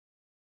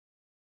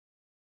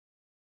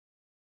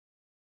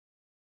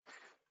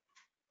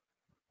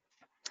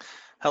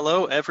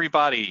Hello,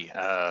 everybody.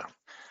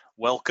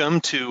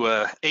 Welcome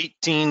to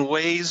 18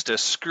 Ways to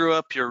Screw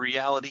Up Your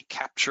Reality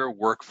Capture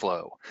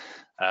Workflow.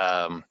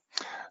 Um,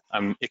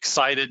 I'm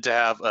excited to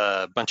have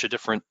a bunch of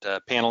different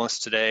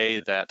panelists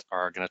today that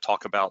are going to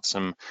talk about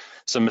some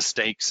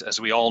mistakes. As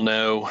we all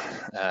know,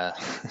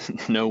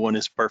 no one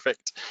is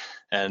perfect,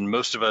 and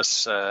most of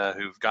us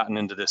who've gotten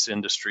into this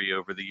industry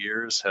over the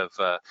years have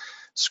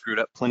screwed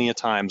up plenty of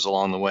times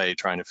along the way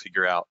trying to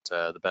figure out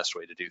the best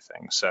way to do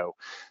things. So,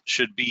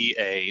 should be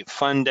a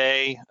fun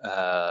day,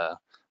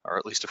 or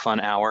at least a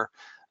fun hour.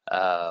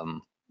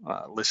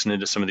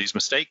 Listening to some of these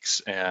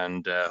mistakes,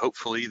 and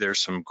hopefully there's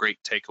some great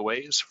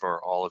takeaways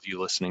for all of you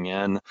listening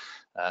in,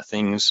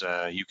 things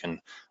you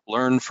can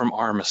learn from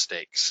our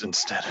mistakes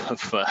instead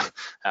of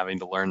having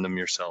to learn them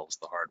yourselves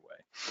the hard way.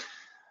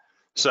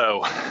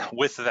 So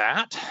with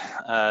that,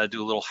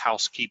 do a little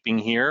housekeeping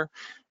here.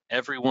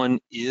 Everyone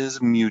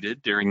is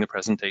muted during the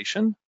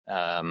presentation.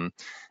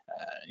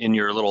 In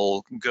your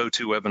little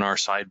GoToWebinar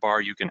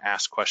sidebar, you can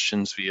ask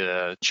questions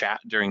via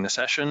chat during the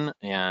session,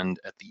 and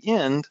at the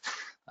end,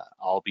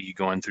 I'll be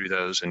going through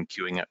those and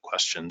queuing up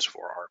questions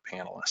for our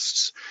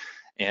panelists.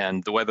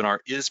 And the webinar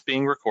is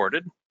being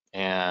recorded,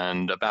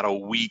 and about a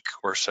week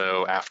or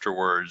so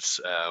afterwards,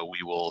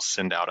 we will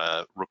send out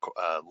a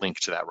link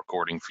to that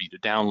recording for you to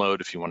download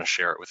if you want to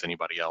share it with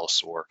anybody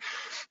else, or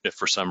if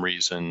for some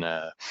reason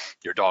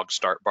your dogs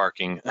start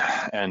barking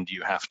and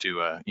you have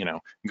to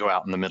go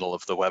out in the middle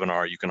of the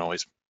webinar, you can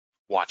always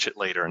watch it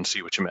later and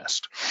see what you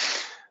missed.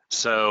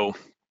 So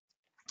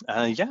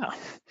yeah.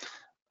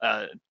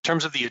 In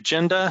terms of the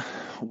agenda,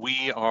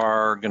 we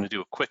are going to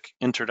do a quick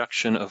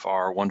introduction of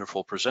our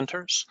wonderful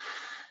presenters,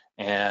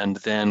 and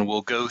then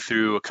we'll go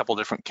through a couple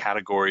different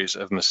categories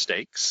of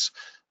mistakes.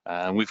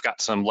 We've got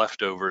some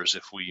leftovers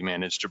if we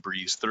manage to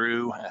breeze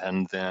through,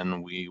 and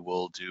then we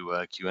will do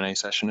a Q&A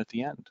session at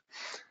the end.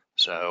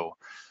 So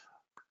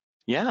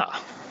yeah,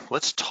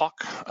 let's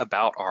talk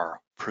about our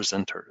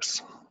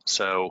presenters.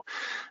 So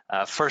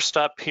first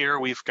up here,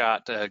 we've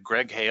got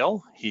Greg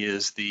Hale. He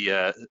is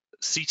the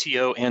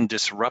CTO and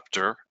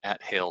disruptor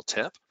at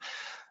HaleTip.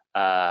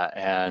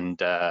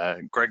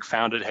 Greg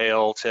founded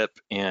HaleTip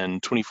in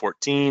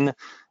 2014,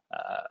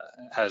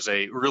 has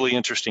a really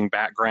interesting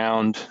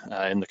background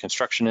in the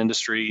construction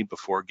industry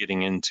before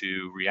getting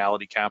into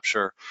reality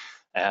capture.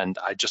 And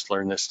I just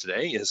learned this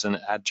today, is an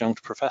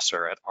adjunct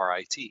professor at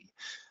RIT.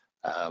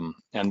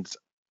 And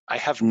I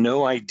have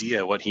no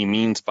idea what he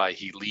means by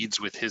he leads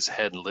with his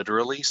head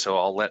literally, so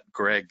I'll let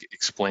Greg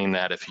explain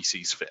that if he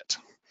sees fit.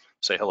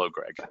 Say hello,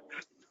 Greg.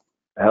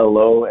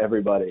 Hello,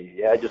 everybody.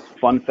 Yeah, just a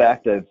fun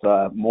fact,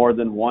 I've more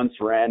than once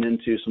ran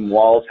into some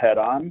walls head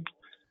on,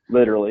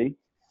 literally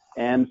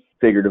and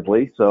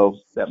figuratively, so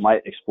that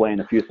might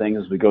explain a few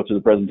things as we go through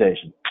the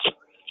presentation.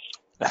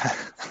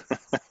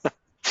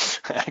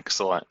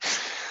 Excellent.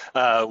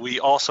 We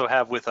also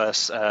have with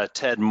us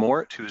Ted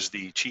Mort, who's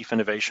the Chief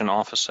Innovation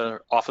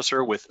Officer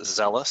with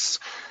Zealous.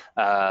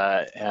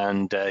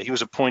 He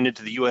was appointed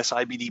to the US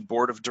IBD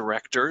Board of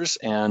Directors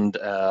and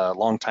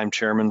longtime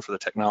chairman for the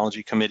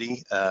Technology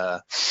Committee.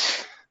 Had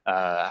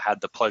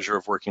the pleasure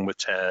of working with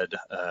Ted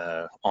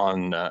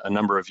on a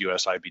number of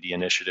US IBD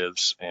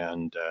initiatives,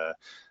 and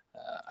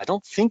I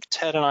don't think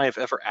Ted and I have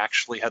ever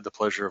actually had the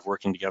pleasure of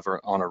working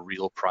together on a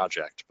real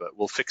project, but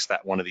we'll fix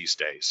that one of these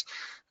days.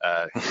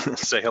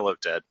 Say hello,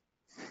 Ted.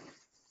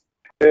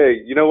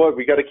 Hey, you know what?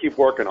 We got to keep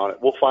working on it.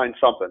 We'll find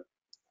something.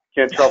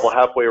 Can't travel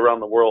halfway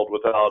around the world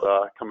without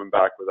coming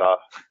back with a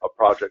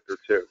project or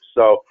two.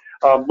 So,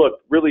 look,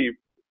 really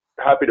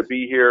happy to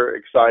be here,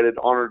 excited,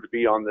 honored to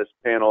be on this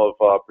panel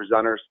of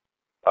presenters.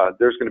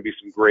 There's going to be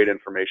some great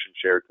information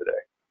shared today.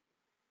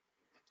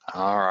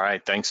 All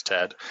right, thanks,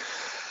 Ted.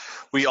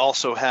 We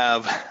also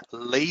have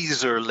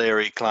Laser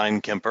Larry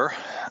Kleinkemper,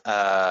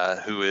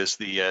 who is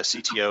the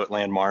CTO at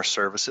Landmark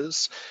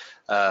Services,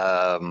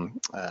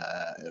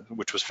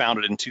 which was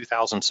founded in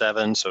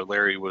 2007. So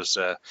Larry was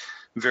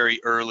very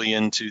early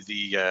into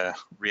the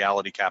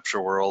reality capture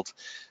world.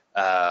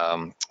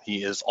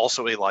 He is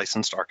also a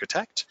licensed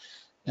architect.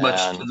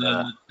 Much to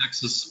the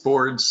Texas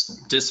board's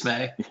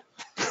dismay.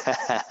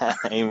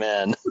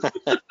 Amen.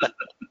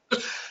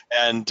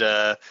 And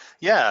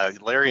yeah,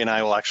 Larry and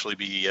I will actually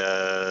be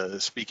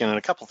speaking in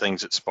a couple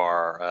things at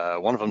SPAR,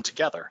 one of them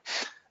together.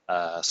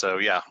 So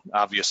yeah,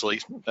 obviously,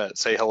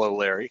 say hello,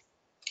 Larry.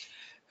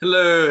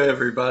 Hello,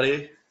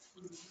 everybody.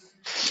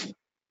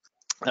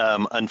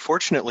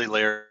 Unfortunately,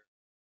 Larry.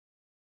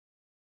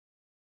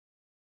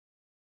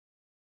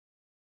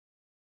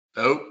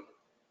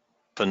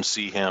 Often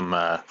see him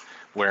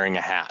wearing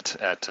a hat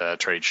at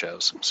trade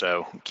shows,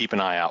 so keep an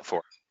eye out for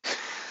it.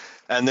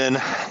 And then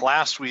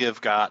last we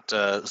have got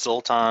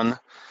Zoltan.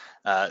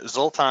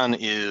 Zoltan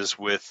is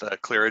with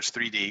ClearEdge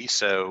 3D,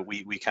 so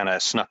we kind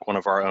of snuck one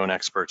of our own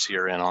experts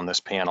here in on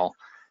this panel.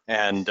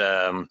 And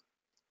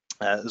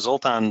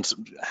Zoltan's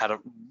had a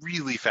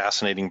really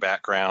fascinating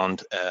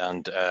background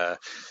and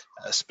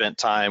spent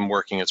time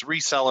working as a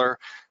reseller,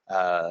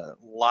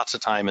 lots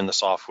of time in the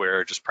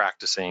software, just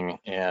practicing,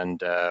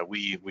 and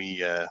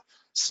we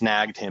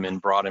snagged him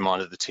and brought him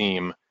onto the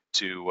team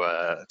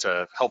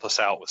to help us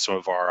out with some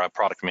of our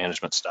product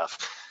management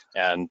stuff.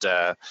 And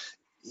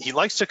he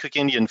likes to cook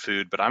Indian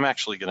food, but I'm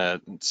actually going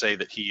to say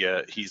that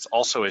he's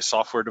also a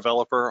software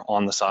developer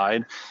on the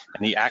side,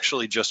 and he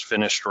actually just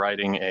finished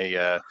writing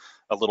a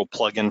little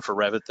plugin for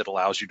Revit that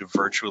allows you to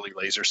virtually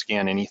laser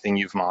scan anything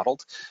you've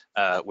modeled,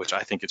 which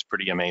I think is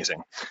pretty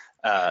amazing.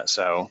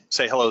 So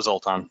say hello,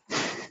 Zoltan.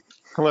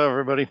 Hello,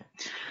 everybody.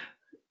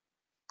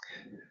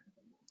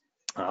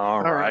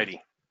 All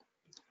righty.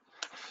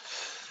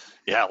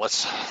 Yeah,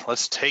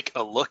 let's take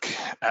a look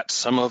at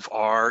some of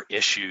our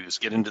issues,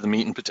 get into the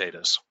meat and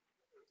potatoes.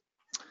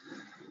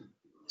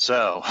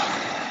 So,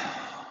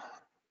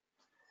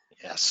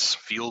 yes,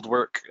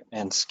 fieldwork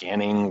and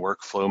scanning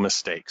workflow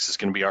mistakes is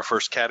going to be our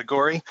first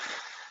category.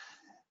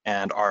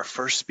 And our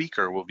first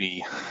speaker will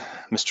be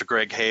Mr.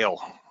 Greg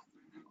Hale.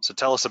 So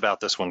tell us about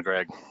this one,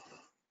 Greg.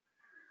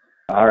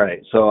 All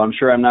right, so I'm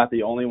sure I'm not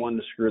the only one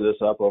to screw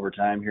this up over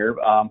time here.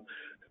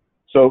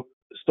 So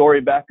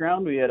story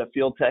background, we had a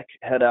field tech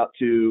head out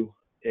to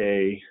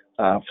a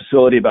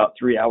facility about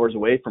 3 hours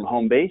away from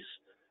home base.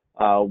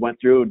 Went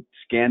through,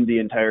 scanned the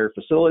entire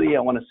facility. I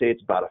want to say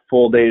it's about a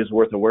full day's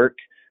worth of work.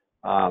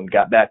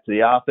 Got back to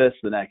the office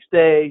the next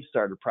day,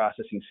 started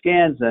processing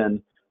scans,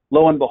 and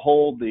lo and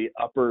behold, the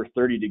upper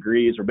 30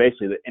 degrees, or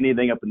basically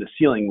anything up in the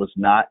ceiling, was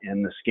not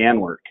in the scan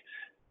work.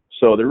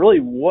 So there really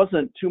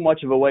wasn't too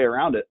much of a way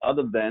around it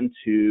other than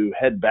to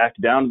head back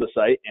down to the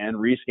site and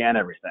rescan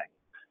everything.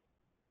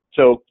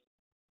 So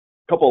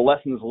a couple of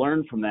lessons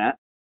learned from that.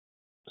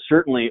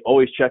 Certainly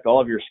always check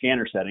all of your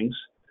scanner settings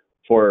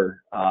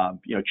for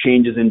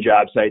changes in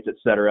job sites,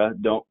 etc.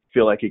 Don't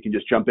feel like you can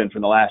just jump in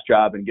from the last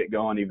job and get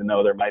going, even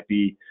though there might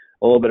be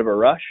a little bit of a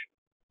rush.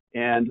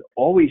 And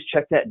always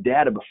check that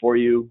data before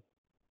you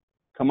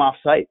come off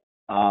site.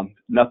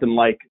 Nothing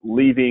like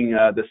leaving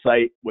the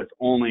site with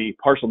only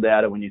partial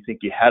data when you think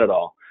you had it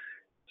all.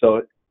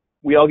 So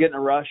we all get in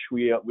a rush.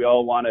 We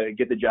all want to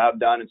get the job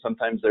done, and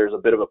sometimes there's a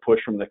bit of a push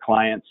from the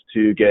clients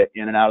to get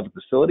in and out of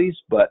the facilities,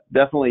 but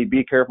definitely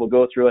be careful,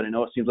 go through it. I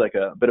know it seems like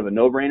a bit of a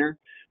no-brainer,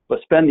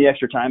 but spend the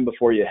extra time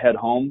before you head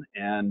home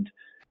and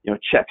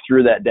check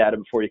through that data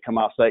before you come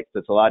off site,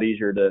 because it's a lot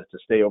easier to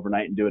stay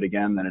overnight and do it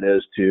again than it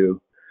is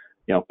to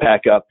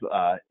pack up,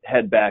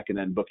 head back, and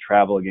then book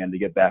travel again to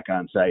get back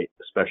on site,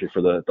 especially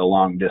for the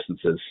long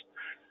distances.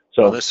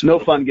 So no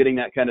fun getting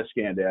that kind of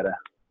scan data.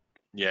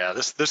 Yeah,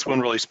 this one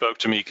really spoke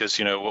to me because,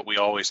 what we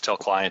always tell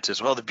clients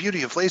is, well, the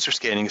beauty of laser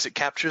scanning is it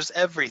captures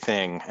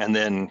everything. And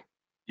then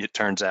it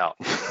turns out.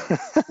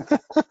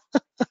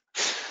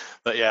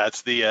 But yeah,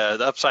 it's the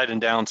upside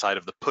and downside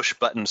of the push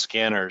button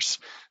scanners.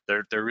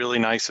 They're really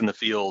nice in the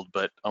field,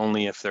 but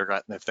only if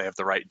they have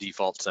the right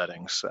default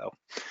settings. So,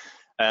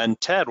 and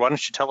Ted, why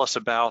don't you tell us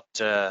about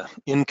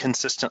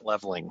inconsistent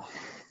leveling?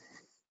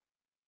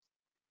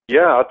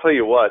 Yeah, I'll tell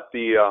you what.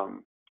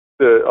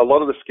 A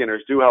lot of the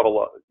scanners do have a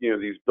lot,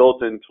 these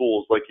built-in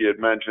tools, like you had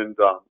mentioned,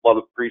 a lot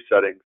of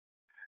pre-settings,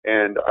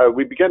 and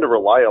we began to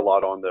rely a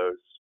lot on those.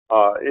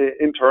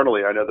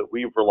 Internally, I know that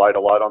we've relied a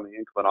lot on the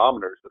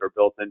inclinometers that are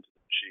built into the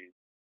machine.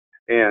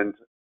 And,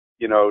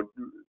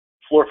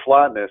 floor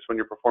flatness, when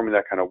you're performing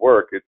that kind of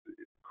work, it's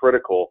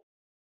critical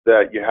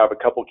that you have a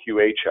couple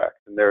QA checks,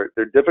 and they're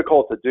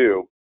difficult to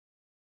do.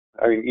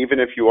 I mean, even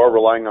if you are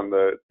relying on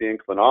the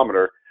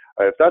inclinometer,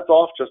 if that's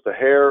off just a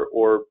hair,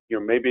 or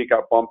maybe it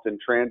got bumped in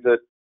transit,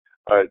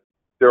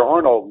 there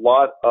aren't a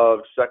lot of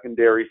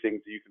secondary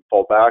things that you can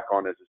fall back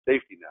on as a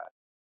safety net.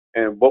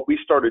 And what we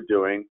started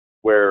doing,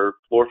 where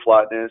floor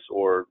flatness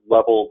or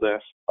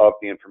levelness of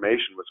the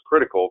information was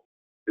critical,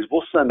 is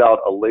we'll send out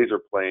a laser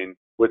plane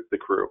with the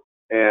crew.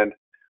 And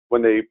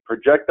when they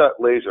project that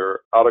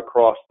laser out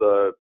across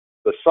the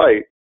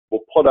site,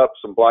 we'll put up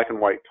some black and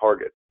white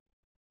targets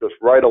just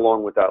right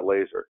along with that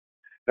laser.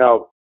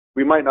 Now,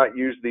 we might not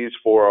use these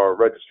for our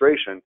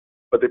registration,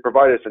 but they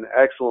provide us an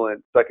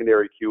excellent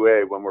secondary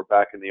QA when we're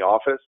back in the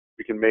office.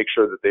 We can make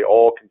sure that they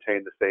all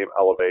contain the same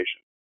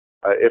elevation.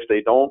 If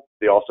they don't,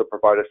 they also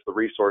provide us the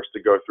resource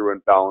to go through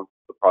and balance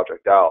the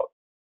project out.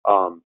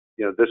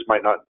 This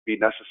might not be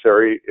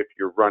necessary if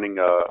you're running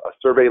a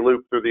survey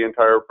loop through the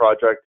entire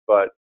project,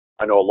 but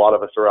I know a lot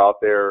of us are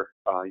out there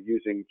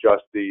using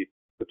just the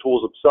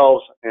tools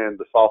themselves and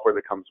the software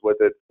that comes with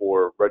it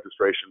for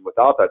registration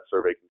without that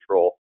survey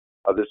control.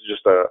 This is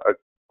just a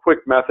quick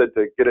method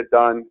to get it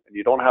done, and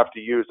you don't have to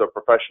use a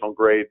professional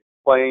grade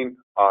plane.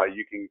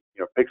 You can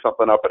pick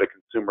something up at a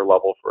consumer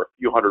level for a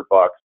few $100.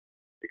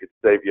 It could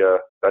save you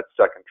that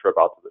second trip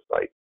out to the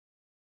site.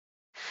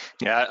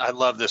 Yeah, I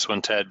love this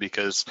one, Ted,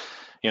 because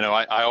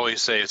I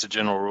always say as a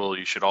general rule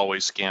you should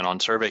always scan on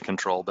survey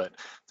control, but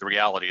the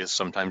reality is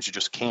sometimes you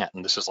just can't,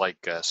 and this is like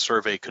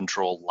survey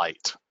control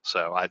light.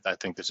 So I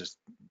think this is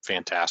a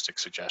fantastic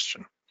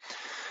suggestion.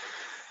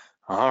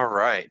 All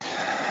right.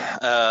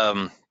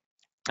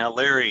 Now,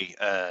 Larry,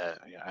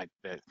 I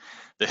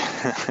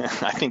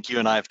think you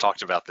and I have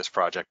talked about this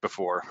project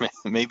before,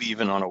 maybe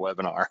even on a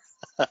webinar.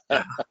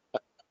 Yeah.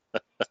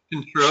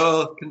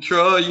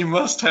 Control, you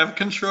must have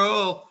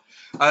control.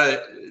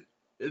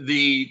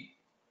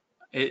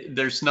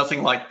 there's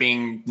nothing like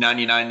being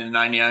 99 to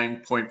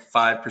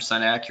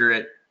 99.5%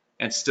 accurate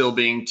and still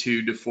being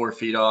 2 to 4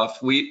 feet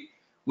off. We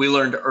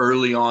learned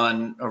early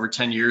on, over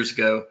 10 years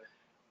ago,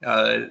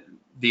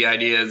 the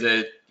idea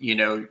that,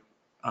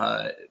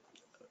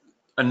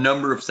 a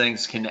number of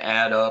things can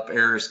add up,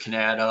 errors can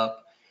add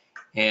up.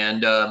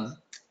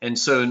 And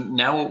so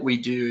now what we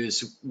do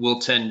is we'll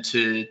tend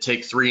to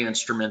take 3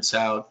 instruments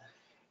out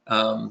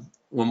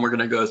when we're going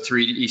to go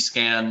 3D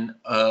scan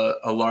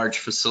a large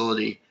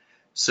facility.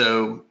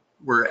 So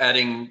we're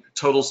adding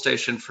total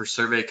station for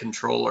survey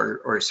control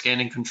or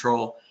scanning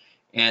control.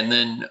 And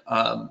then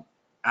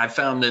I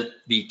found that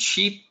the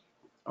cheap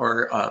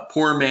or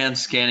poor man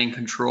scanning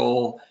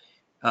control,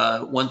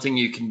 one thing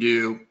you can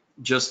do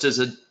just as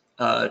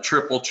a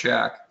triple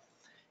check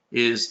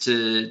is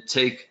to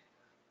take,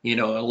 an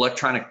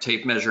electronic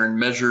tape measure and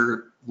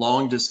measure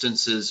long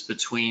distances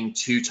between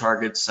 2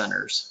 target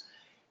centers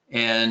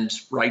and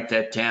write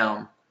that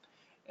down.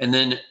 And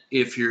then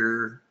if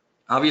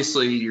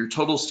obviously your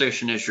total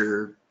station is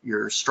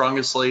your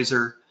strongest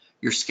laser,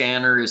 your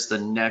scanner is the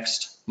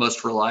next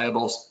most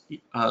reliable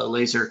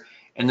laser,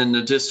 and then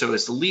the disto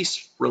is the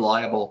least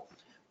reliable.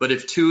 But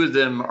if 2 of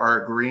them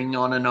are agreeing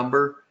on a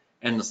number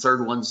and the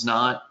third one's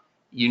not,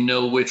 you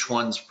know which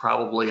one's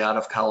probably out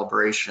of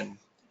calibration.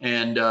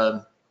 And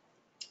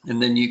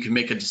then you can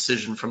make a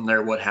decision from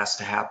there what has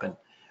to happen.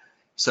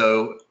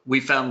 So we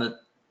found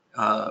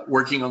that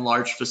working on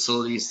large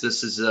facilities,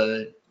 this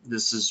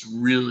is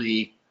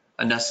really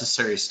a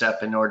necessary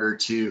step in order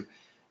to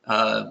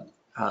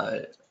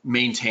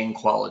maintain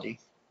quality.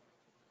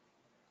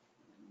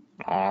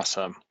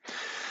 Awesome.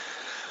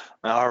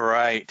 All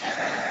right.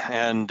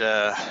 And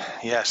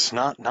yes,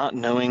 not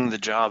knowing the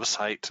job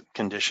site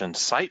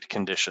conditions.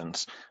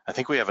 I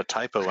think we have a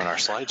typo in our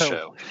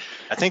slideshow.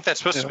 I think that's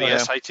supposed to be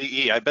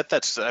SITE. I bet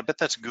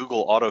that's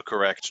Google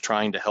autocorrect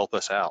trying to help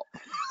us out.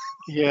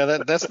 Yeah,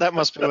 that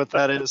must be what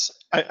that is.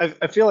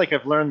 I feel like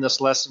I've learned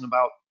this lesson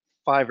about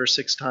 5 or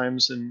 6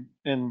 times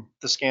in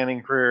the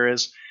scanning career.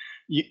 Is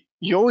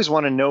you always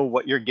want to know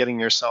what you're getting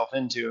yourself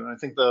into. And I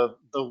think the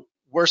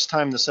worst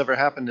time this ever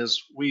happened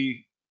is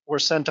we were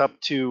sent up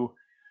to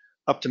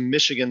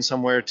Michigan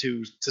somewhere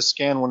to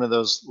scan one of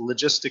those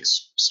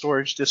logistics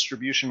storage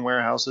distribution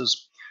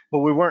warehouses. What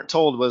we weren't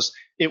told was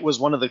it was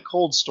one of the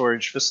cold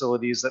storage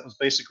facilities that was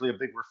basically a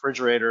big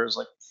refrigerator. It was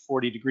like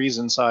 40 degrees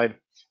inside.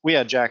 We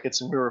had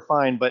jackets and we were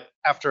fine, but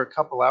after a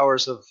couple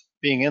hours of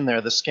being in there,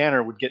 the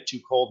scanner would get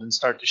too cold and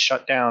start to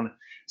shut down.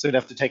 So we'd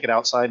have to take it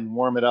outside and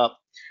warm it up.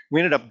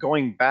 We ended up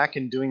going back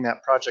and doing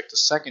that project a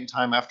second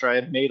time after I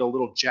had made a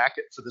little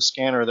jacket for the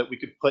scanner that we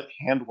could put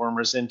hand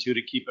warmers into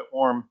to keep it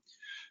warm.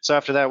 So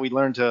after that, we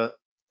learned to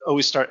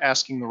always start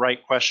asking the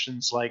right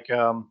questions, like,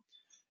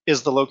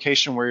 is the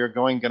location where you're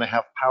going to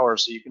have power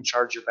so you can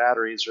charge your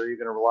batteries, or are you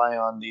going to rely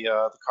on the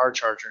car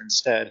charger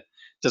instead?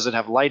 Does it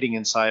have lighting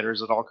inside, or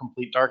is it all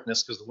complete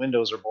darkness because the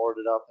windows are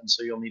boarded up and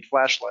so you'll need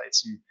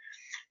flashlights? And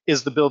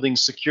is the building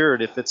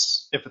secured if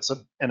it's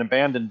an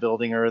abandoned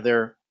building, or are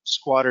there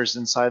squatters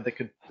inside that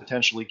could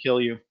potentially kill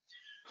you?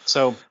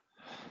 So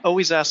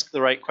always ask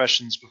the right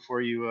questions before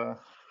you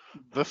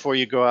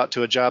go out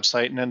to a job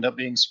site and end up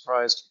being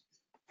surprised.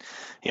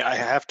 Yeah, I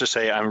have to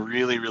say I'm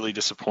really, really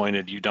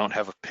disappointed you don't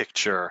have a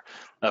picture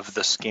of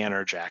the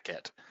scanner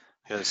jacket,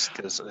 because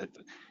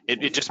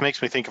it just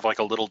makes me think of like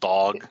a little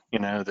dog,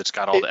 that's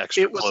got all the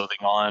extra clothing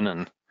on.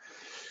 And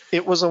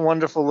it was a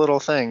wonderful little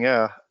thing,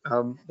 yeah.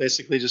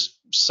 Basically just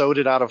sewed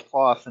it out of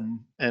cloth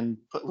and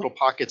put little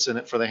pockets in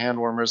it for the hand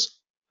warmers.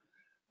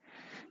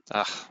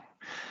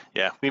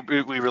 Yeah, we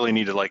really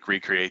need to like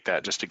recreate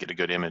that just to get a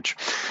good image.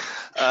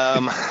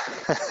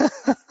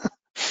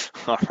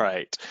 All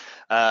right.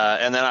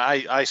 And then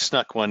I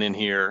snuck one in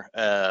here.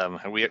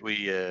 We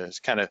it's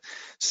kind of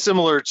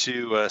similar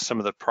to some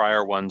of the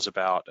prior ones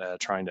about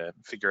trying to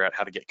figure out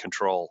how to get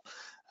control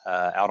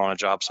out on a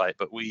job site,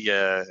 but we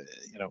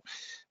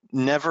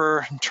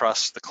never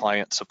trust the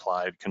client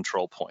supplied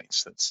control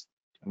points.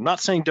 I'm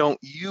not saying don't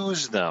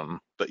use them,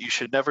 but you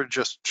should never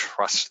just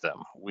trust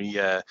them. We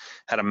had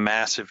a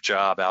massive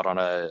job out on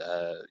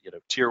a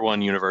tier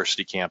 1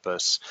 university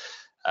campus.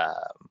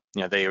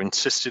 They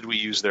insisted we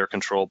use their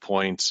control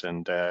points,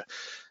 and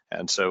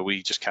so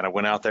we just kind of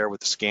went out there with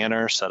the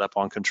scanner, set up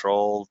on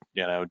control,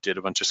 did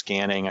a bunch of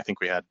scanning. I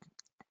think we had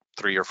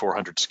 300 or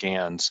 400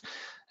 scans,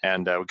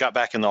 and we got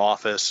back in the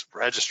office.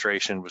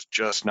 Registration was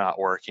just not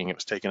working. It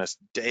was taking us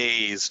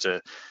days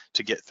to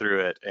get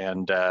through it,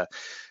 and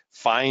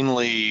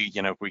finally,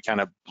 we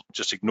kind of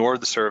just ignored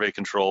the survey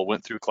control,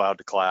 went through cloud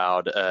to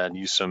cloud, and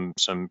used some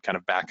kind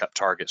of backup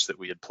targets that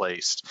we had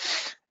placed.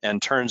 And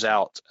turns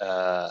out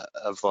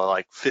of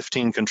like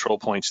 15 control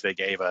points they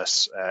gave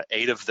us,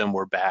 8 of them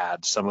were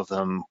bad. Some of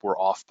them were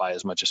off by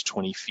as much as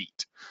 20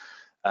 feet.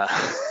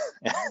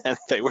 And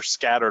they were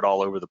scattered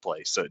all over the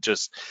place. So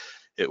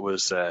it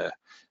was a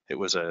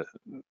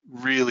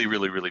really,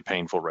 really, really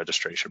painful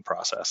registration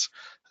process,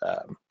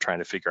 trying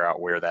to figure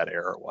out where that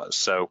error was.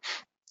 So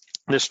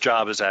This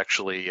job is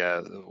actually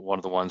one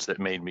of the ones that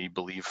made me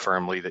believe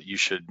firmly that you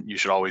should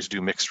always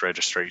do mixed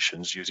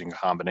registrations using a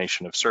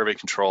combination of survey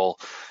control,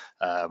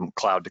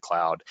 cloud to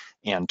cloud,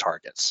 and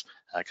targets.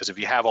 Because if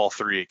you have all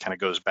three, it kind of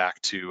goes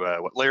back to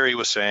what Larry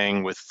was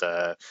saying with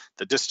the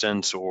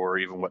distance, or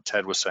even what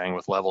Ted was saying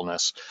with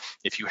levelness.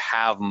 If you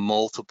have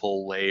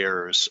multiple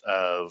layers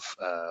of,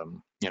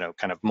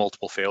 kind of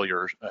multiple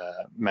failure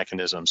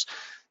mechanisms,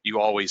 you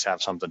always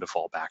have something to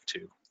fall back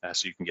to,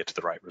 so you can get to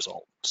the right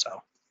result.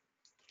 So,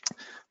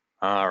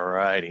 all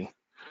righty.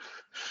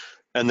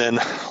 And then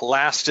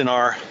last in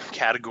our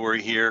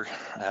category here,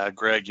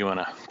 Greg, you want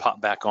to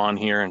pop back on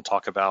here and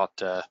talk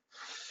about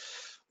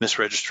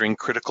misregistering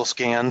critical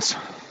scans?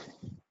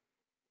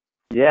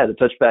 Yeah, to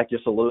touch back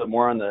just a little bit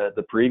more on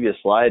the previous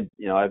slide,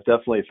 I've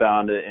definitely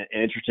found an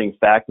interesting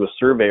fact with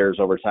surveyors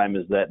over time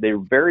is that they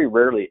very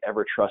rarely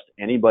ever trust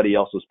anybody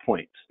else's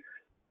points.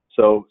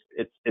 So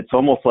it's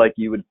almost like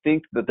you would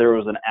think that there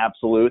was an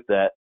absolute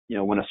that,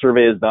 when a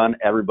survey is done,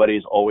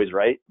 everybody's always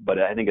right. But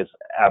I think it's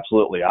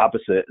absolutely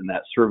opposite in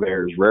that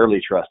surveyors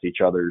rarely trust each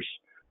other's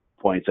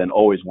points and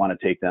always want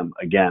to take them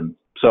again.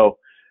 So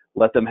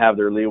let them have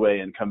their leeway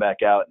and come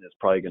back out, and it's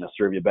probably going to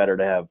serve you better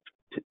to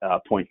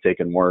have points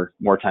taken more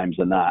times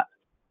than not.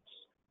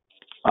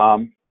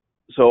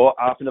 So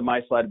off into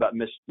my slide about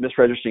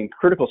misregistering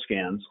critical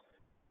scans.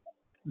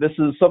 This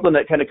is something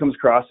that kind of comes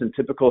across in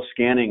typical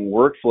scanning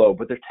workflow,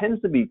 but there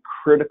tends to be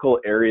critical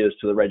areas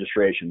to the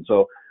registration.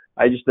 So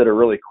I just did a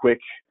really quick,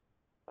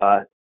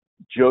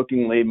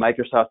 jokingly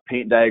Microsoft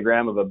Paint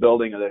diagram of a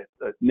building,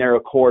 a narrow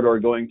corridor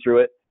going through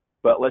it.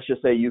 But let's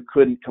just say you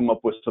couldn't come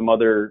up with some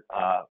other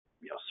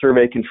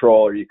survey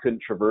control, or you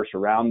couldn't traverse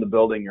around the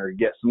building or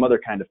get some other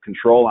kind of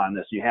control on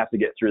this. You have to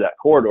get through that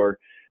corridor.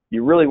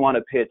 You really want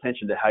to pay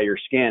attention to how you're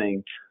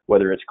scanning,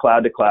 whether it's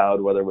cloud to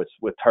cloud, whether it's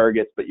with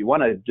targets, but you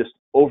want to just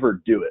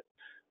overdo it.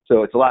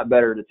 So it's a lot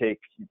better to take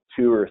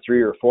 2 or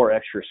 3 or 4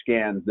 extra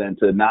scans than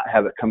to not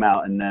have it come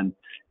out and then,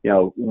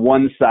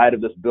 one side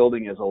of this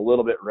building is a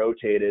little bit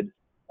rotated,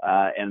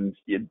 and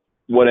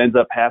what ends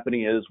up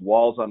happening is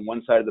walls on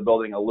one side of the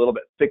building a little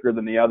bit thicker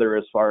than the other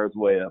as far as the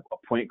way a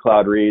point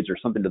cloud reads or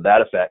something to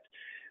that effect.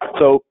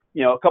 So,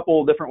 a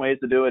couple of different ways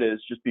to do it is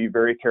just be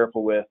very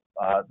careful with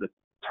the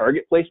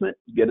target placement,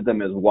 get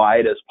them as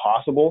wide as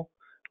possible.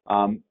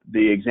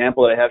 The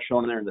example that I have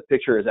shown there in the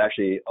picture is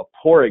actually a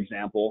poor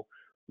example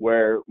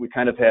where we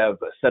kind of have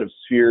a set of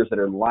spheres that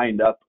are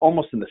lined up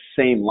almost in the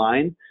same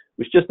line,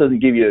 which just doesn't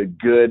give you a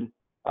good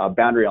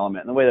boundary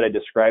element. And the way that I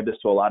describe this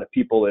to a lot of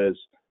people is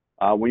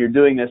when you're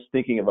doing this,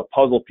 thinking of a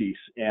puzzle piece,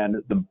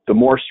 and the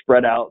more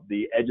spread out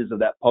the edges of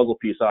that puzzle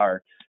piece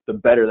are, the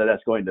better that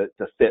that's going to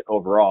fit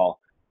overall.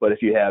 But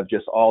if you have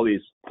just all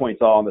these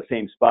points all in the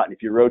same spot, and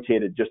if you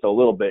rotate it just a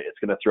little bit, it's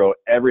going to throw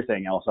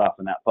everything else off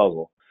in that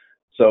puzzle.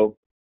 So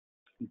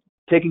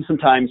taking some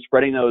time,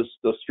 spreading those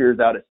spheres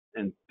out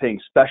and paying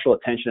special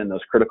attention in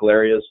those critical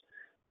areas,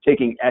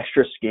 taking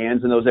extra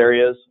scans in those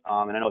areas.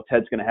 And I know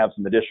Ted's going to have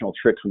some additional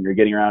tricks when you're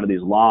getting around to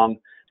these long,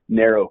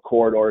 narrow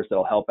corridors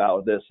that'll help out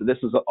with this. So this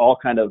is all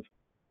kind of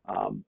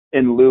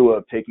in lieu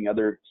of taking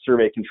other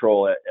survey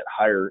control at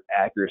higher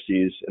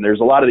accuracies. And there's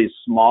a lot of these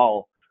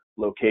small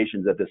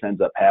locations that this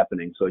ends up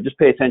happening. So just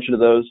pay attention to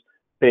those,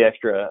 pay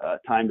extra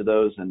time to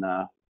those, and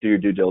do your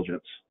due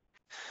diligence.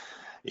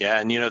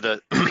 Yeah, and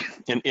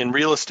in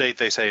real estate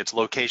they say it's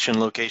location,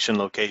 location,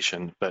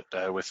 location, but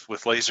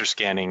with laser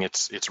scanning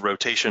it's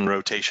rotation,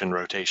 rotation,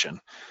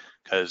 rotation,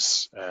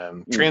 because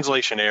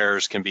translation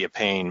errors can be a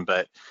pain,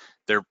 but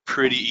they're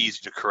pretty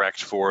easy to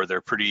correct for.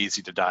 They're pretty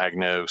easy to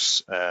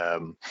diagnose,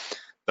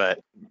 but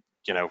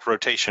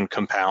rotation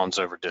compounds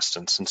over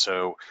distance, and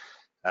so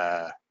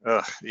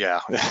yeah,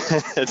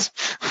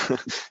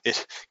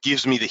 it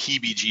gives me the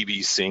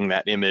heebie-jeebies seeing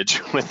that image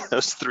with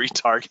those 3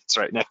 targets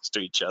right next to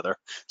each other.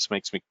 Just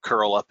makes me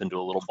curl up into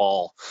a little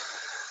ball.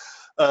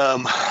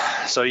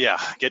 So yeah,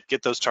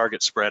 get those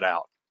targets spread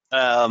out.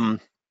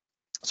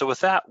 So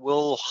with that,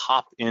 we'll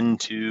hop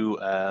into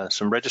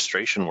some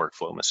registration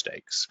workflow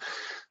mistakes.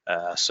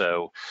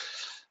 So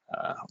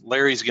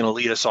Larry's going to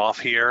lead us off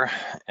here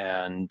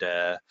and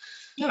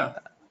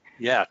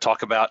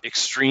talk about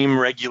extreme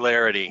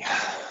regularity.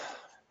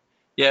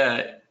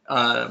 Yeah,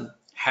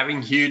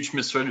 having huge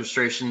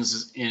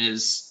misregistrations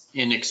is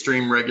in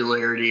extreme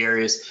regularity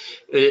areas.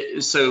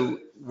 So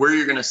where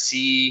you're going to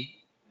see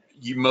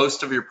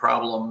most of your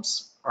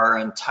problems are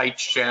on tight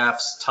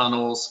shafts,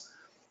 tunnels,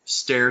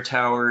 stair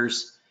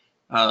towers,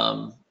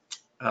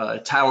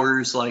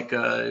 towers like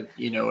a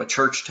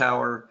church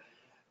tower.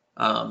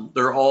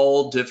 They're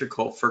all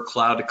difficult for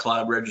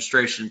cloud-to-cloud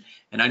registration.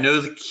 And I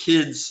know the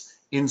kids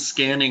in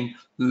scanning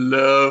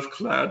love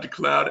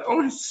cloud-to-cloud.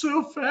 Oh, it's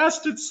so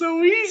fast, it's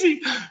so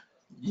easy.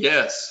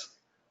 Yes,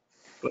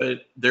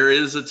 but there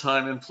is a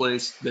time and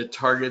place that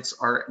targets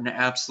are an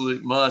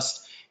absolute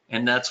must,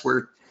 and that's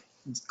where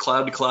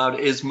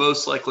cloud-to-cloud is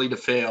most likely to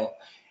fail.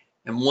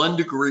 And 1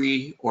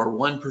 degree or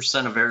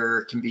 1% of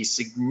error can be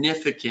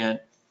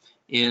significant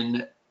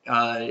in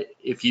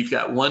if you've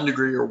got 1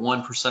 degree or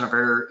 1% of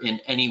error in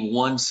any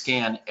one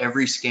scan.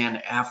 Every scan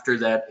after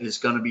that is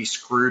going to be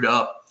screwed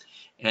up.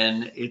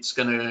 and it's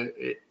gonna,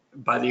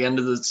 by the end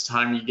of this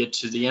time you get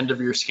to the end of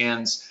your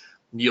scans,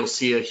 you'll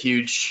see a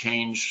huge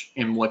change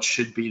in what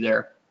should be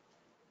there.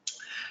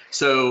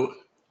 So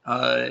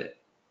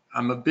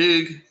I'm a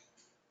big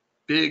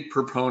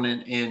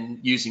proponent in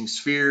using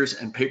spheres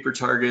and paper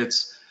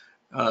targets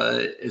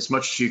as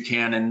much as you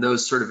can in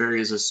those sort of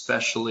areas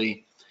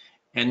especially.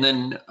 And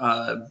then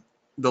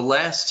the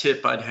last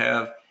tip I'd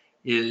have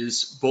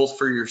is both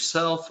for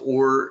yourself,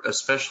 or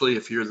especially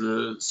if you're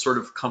the sort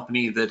of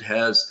company that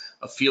has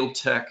a field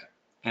tech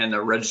and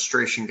a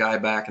registration guy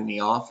back in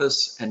the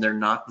office and they're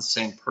not the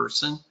same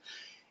person,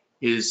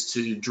 is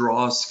to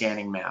draw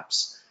scanning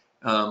maps.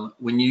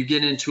 When you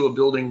get into a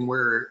building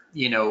where,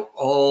 you know,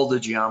 all the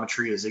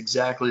geometry is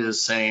exactly the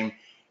same,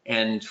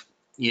 and,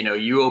 you know,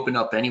 you open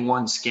up any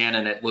one scan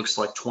and it looks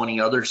like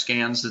 20 other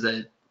scans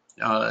that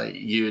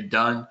you had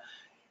done,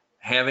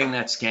 having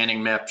that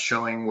scanning map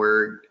showing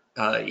where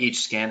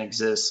each scan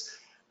exists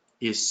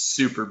is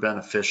super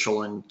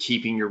beneficial in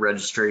keeping your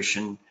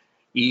registration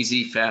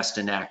easy, fast,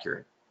 and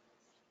accurate.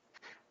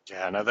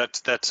 Yeah, no,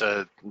 that's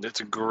a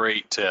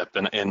great tip,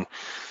 and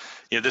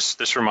yeah,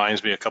 this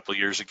reminds me. A couple of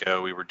years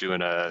ago, we were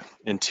doing a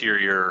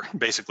interior,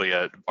 basically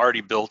a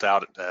already built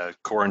out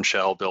core and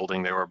shell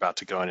building. They were about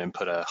to go in and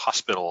put a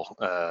hospital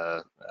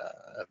a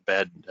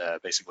bed,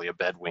 basically a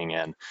bed wing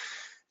in,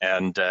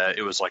 and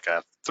it was like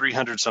a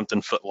 300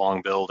 something foot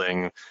long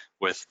building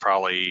with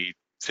probably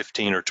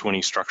 15 or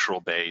 20 structural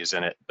bays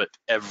in it, but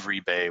every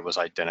bay was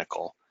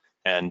identical.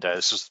 And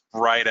this was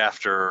right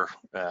after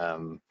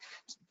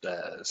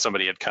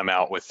somebody had come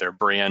out with their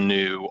brand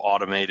new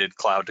automated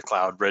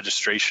cloud-to-cloud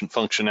registration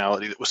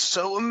functionality that was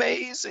so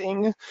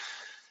amazing.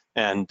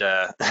 And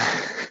and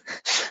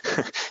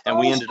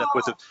we ended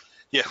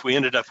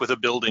up with a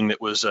building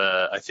that was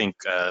I think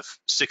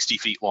 60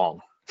 feet long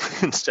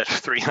instead of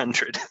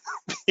 300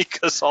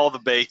 because all the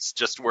bays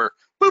just were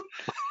boop,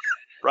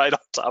 right on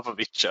top of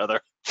each other.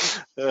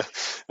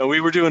 And we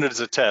were doing it as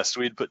a test.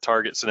 We'd put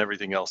targets and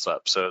everything else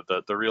up, so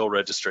the real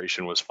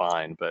registration was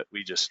fine, but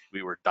we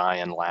were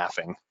dying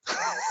laughing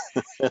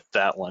at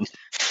that one.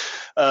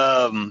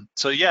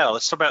 So yeah,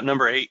 let's talk about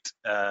number 8,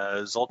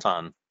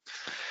 Zoltan.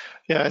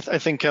 Yeah, I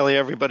think, Kelly,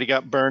 everybody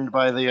got burned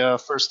by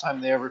the first time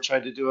they ever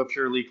tried to do a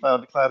purely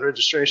cloud-to-cloud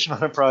registration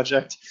on a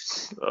project.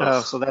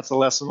 So that's a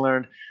lesson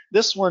learned.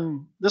 This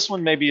one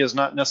maybe is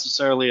not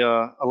necessarily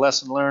a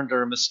lesson learned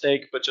or a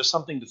mistake, but just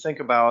something to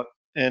think about.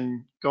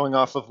 And going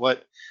off of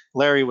what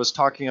Larry was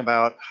talking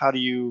about, how do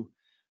you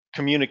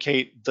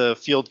communicate the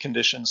field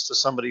conditions to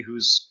somebody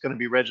who's going to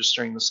be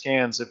registering the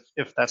scans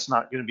if that's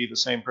not going to be the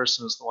same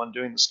person as the one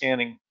doing the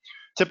scanning?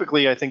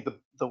 Typically, I think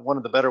the one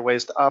of the better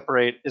ways to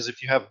operate is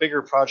if you have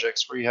bigger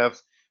projects where you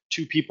have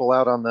 2 people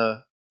out on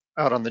the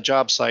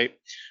job site.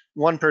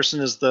 One person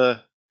is the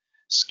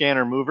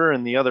scanner mover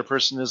and the other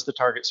person is the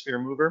target sphere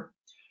mover.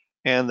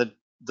 And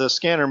the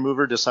scanner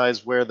mover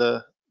decides where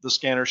the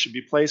scanner should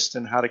be placed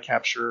and how to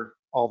capture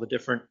all the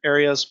different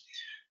areas.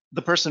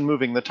 The person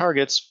moving the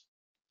targets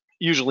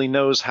usually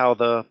knows how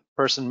the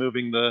person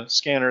moving the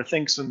scanner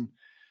thinks and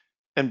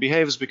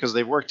behaves because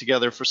they've worked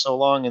together for so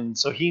long, and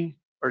so he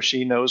or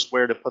she knows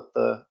where to put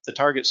the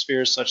target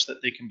spheres such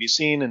that they can be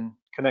seen and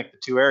connect the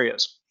 2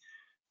 areas.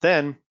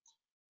 Then,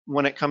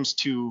 when it comes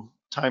to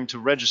time to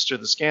register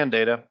the scan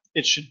data,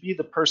 it should be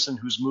the person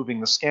who's moving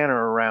the scanner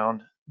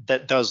around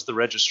that does the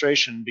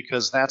registration,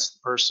 because that's the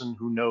person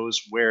who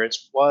knows where it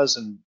was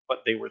and what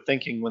they were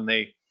thinking when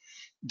they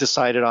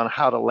decided on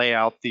how to lay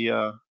out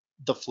the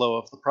flow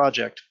of the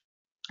project.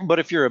 But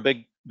if you're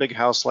a big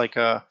house like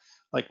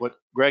what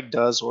Greg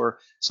does, or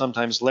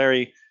sometimes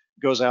Larry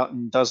goes out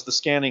and does the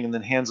scanning and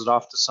then hands it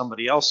off to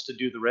somebody else to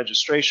do the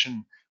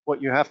registration,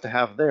 what you have to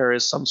have there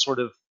is some sort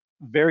of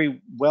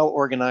very well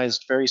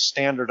organized, very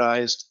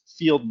standardized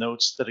field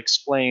notes that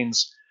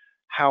explains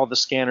how the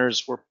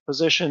scanners were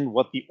positioned,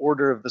 what the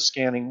order of the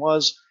scanning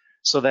was,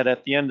 so that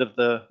at the end of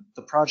the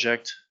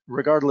project,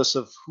 regardless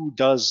of who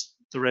does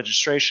the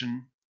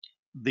registration,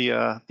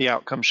 the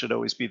outcome should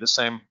always be the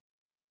same.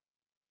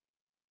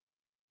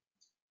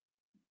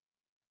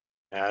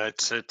 Yeah,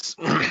 it's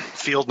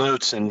field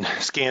notes and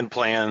scan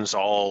plans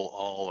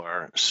all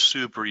are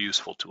super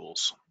useful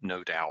tools,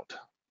 no doubt.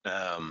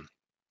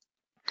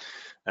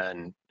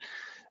 And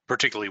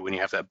particularly when you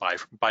have that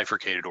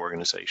bifurcated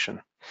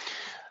organization.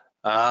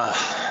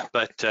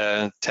 But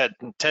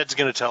Ted's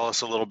going to tell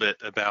us a little bit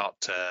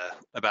about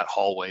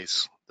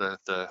hallways,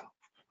 the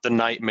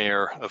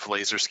nightmare of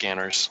laser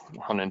scanners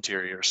on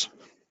interiors.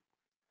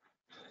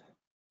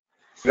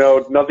 You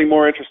know, nothing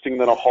more interesting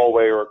than a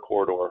hallway or a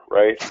corridor,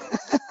 right?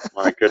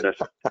 My goodness.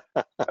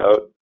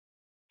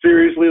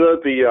 Seriously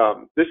though,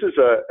 this is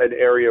an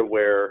area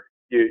where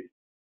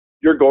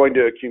you're going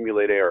to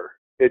accumulate error.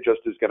 It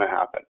just is going to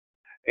happen.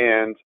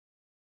 And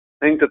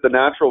I think that the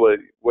natural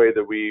way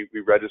that we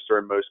register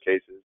in most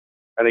cases,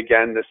 and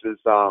again, this is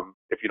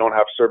if you don't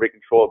have survey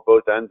control at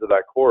both ends of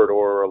that corridor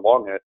or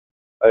along it,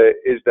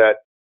 is that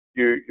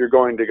you're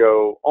going to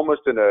go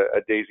almost in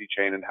a daisy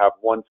chain and have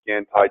one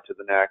scan tied to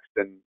the next.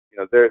 And you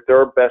know, there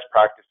are best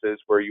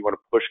practices where you want to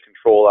push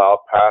control out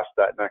past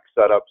that next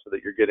setup so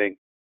that you're getting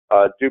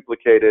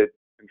duplicated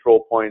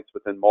control points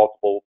within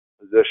multiple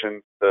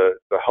positions to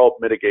help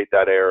mitigate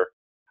that error.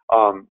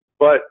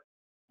 But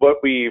what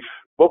we've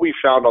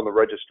found on the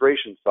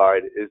registration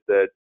side is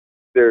that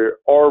there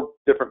are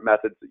different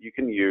methods that you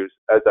can use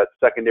as that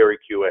secondary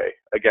QA.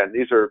 Again,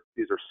 these are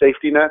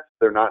safety nets.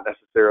 They're not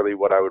necessarily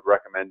what I would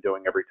recommend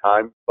doing every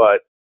time,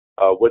 but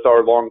with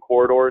our long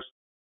corridors,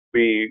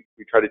 we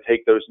try to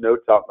take those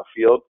notes out in the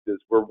field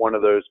because we're one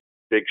of those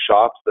big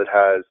shops that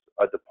has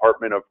a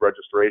department of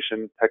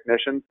registration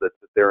technicians that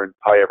sit there and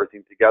tie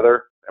everything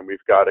together, and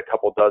we've got a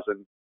couple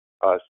dozen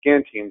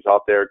scan teams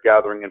out there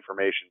gathering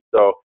information.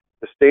 So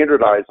to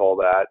standardize all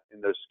that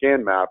in those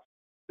scan maps,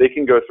 they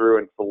can go through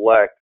and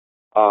select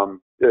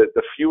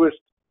the fewest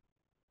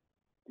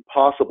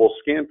possible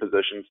scan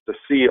positions to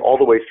see all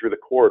the way through the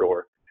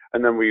corridor.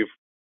 And then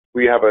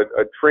we have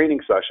a training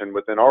session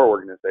within our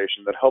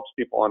organization that helps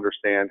people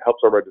understand,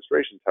 helps our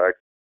registration techs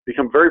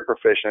become very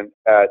proficient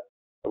at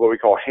what we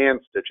call hand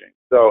stitching.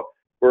 So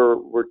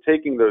we're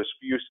taking those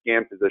few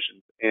scan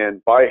positions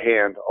and by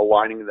hand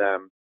aligning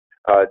them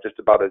just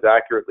about as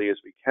accurately as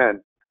we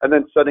can, and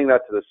then setting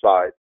that to the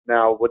side.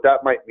 Now, what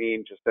that might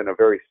mean just in a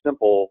very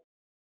simple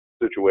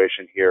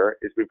situation here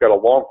is we've got a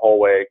long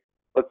hallway.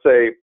 Let's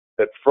say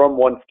that from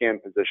one scan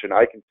position,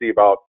 I can see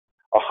about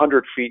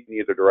 100 feet in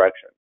either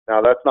direction.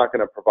 Now, that's not going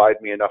to provide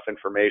me enough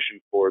information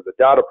for the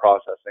data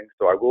processing,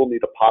 so I will need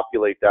to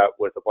populate that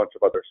with a bunch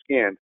of other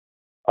scans.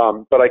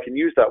 But I can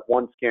use that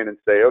one scan and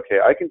say, okay,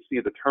 I can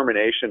see the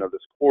termination of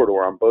this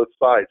corridor on both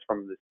sides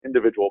from this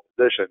individual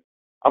position.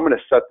 I'm going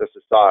to set this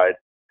aside,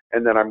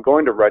 and then I'm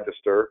going to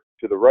register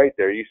to the right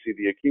there. You see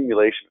the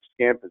accumulation of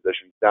scan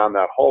positions down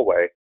that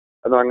hallway,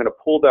 and then I'm going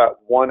to pull that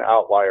one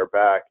outlier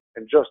back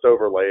and just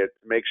overlay it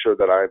to make sure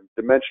that I'm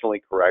dimensionally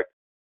correct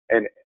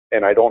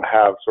and I don't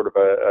have sort of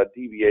a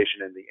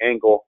deviation in the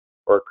angle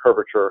or a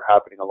curvature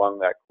happening along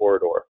that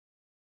corridor.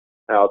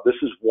 Now, this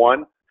is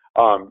one.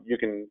 You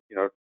can,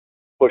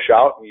 push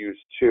out and use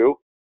two,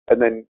 and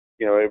then,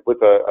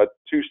 with a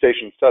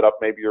two-station setup,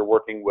 maybe you're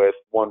working with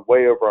one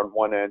way over on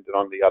one end and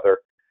on the other.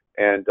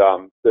 And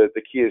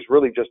the key is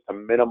really just to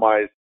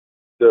minimize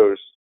those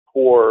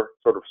core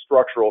sort of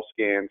structural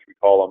scans, we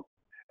call them,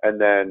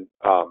 and then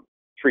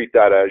treat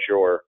that as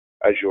your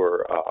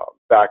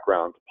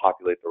background to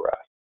populate the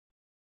rest.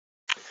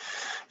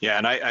 Yeah,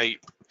 and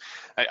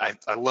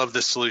I love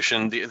this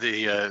solution.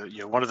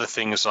 One of the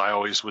things I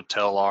always would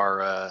tell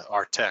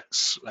our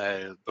techs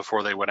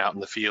before they went out in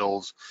the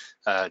field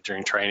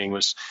during training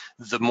was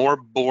the more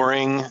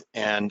boring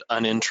and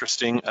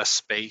uninteresting a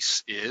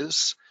space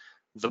is,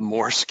 the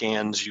more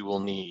scans you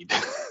will need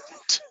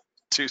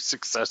to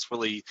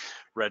successfully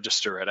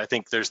register it. I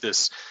think there's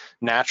this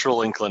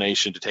natural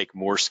inclination to take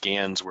more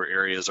scans where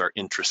areas are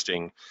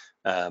interesting,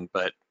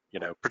 but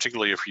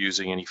particularly if you're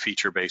using any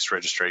feature-based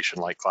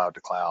registration like cloud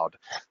to cloud,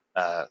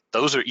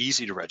 those are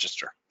easy to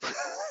register.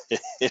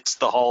 It's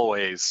the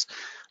hallways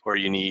where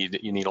you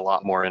need a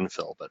lot more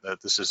infill, but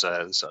this is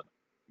a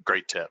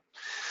great tip.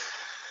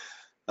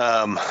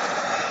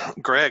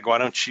 Greg, why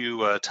don't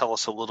you tell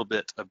us a little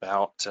bit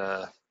about,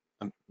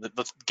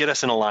 let's get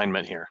us in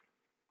alignment here.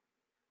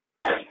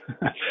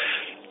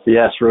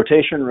 Yes,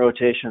 rotation.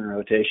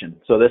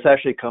 So this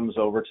actually comes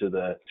over to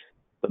the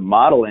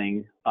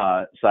modeling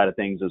side of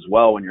things as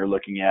well when you're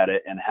looking at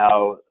it and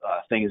how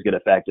things get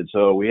affected.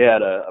 So we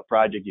had a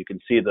project, you can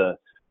see the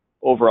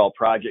overall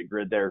project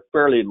grid there,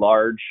 fairly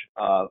large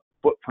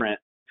footprint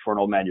for an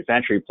old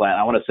manufacturing plant.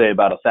 I want to say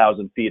about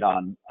 1,000 feet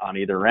on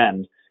either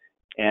end.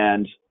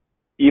 And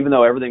even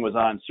though everything was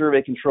on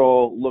survey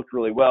control, looked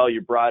really well,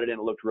 you brought it in,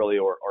 it looked really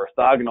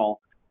orthogonal,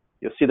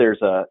 you'll see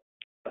there's a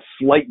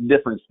slight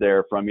difference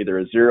there from either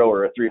a 0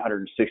 or a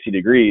 360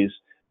 degrees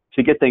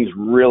to get things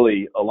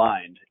really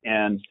aligned.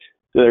 And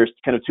there's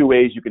kind of two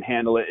ways you can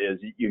handle it. Is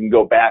you can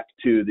go back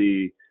to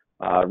the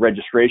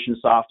registration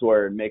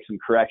software and make some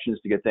corrections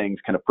to get things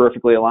kind of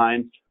perfectly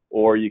aligned,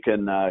 or you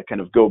can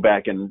kind of go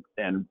back and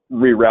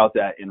reroute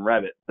that in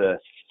Revit. The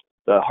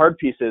hard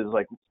piece is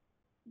like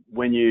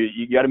when you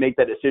got to make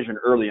that decision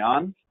early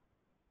on,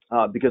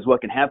 because what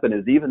can happen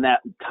is even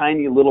that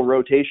tiny little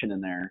rotation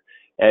in there,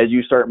 as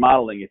you start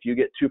modeling, if you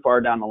get too far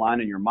down the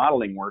line in your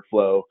modeling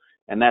workflow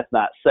and that's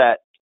not set,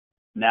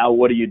 now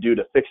what do you do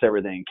to fix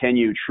everything? Can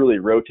you truly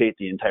rotate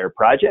the entire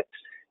project?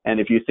 And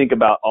if you think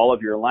about all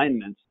of your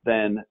alignments,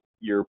 then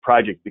your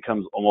project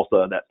becomes almost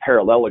that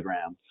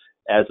parallelogram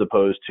as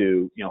opposed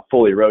to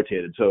fully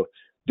rotated. So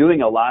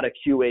doing a lot of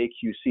QA,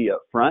 QC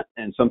up front,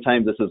 and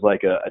sometimes this is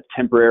like a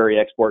temporary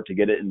export to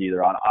get it in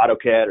either on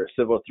AutoCAD or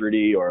Civil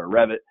 3D or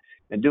Revit,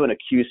 and doing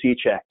a QC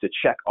check to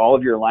check all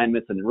of your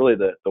alignments. And really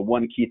the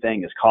one key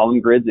thing is column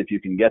grids, if you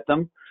can get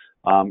them,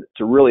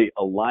 to really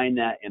align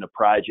that in a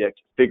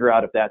project, figure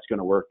out if that's going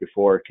to work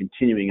before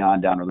continuing on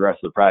down to the rest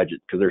of the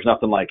project. Because there's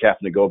nothing like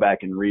having to go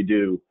back and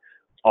redo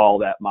all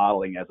that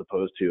modeling as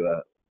opposed to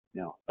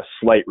a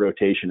slight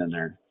rotation in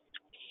there.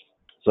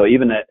 So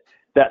even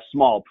that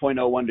small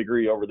 0.01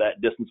 degree over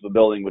that distance of a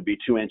building would be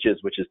 2 inches,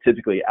 which is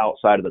typically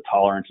outside of the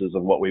tolerances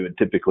of what we would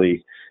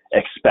typically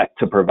expect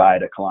to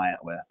provide a client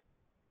with.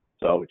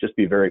 So just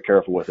be very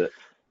careful with it.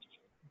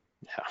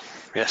 Yeah.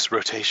 Yes,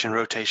 rotation,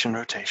 rotation,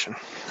 rotation.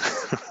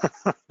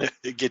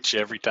 It gets you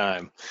every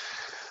time.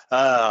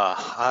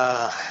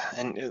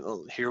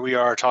 And here we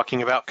are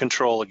talking about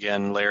control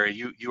again, Larry.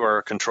 You are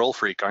a control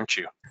freak, aren't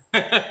you?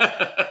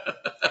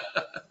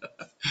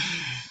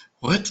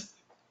 What?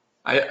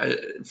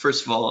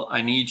 First of all,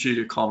 I need you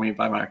to call me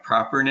by my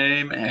proper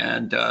name,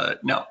 and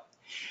no.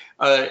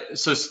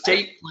 So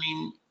state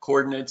plane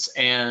coordinates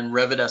and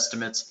Revit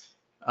estimates.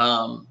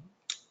 Um,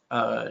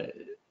 uh,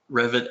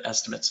 Revit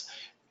estimates.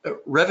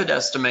 Revit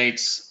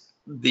estimates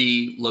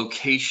the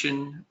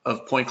location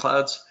of point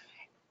clouds,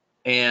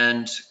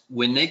 and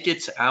when it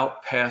gets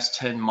out past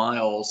 10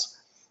 miles,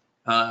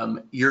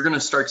 you're going to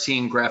start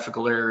seeing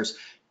graphical errors.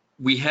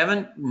 We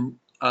haven't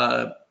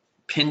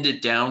pinned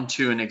it down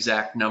to an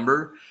exact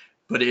number,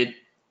 but it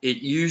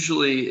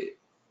usually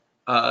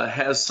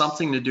has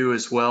something to do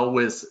as well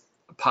with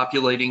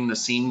populating the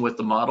scene with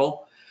the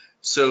model.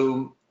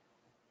 So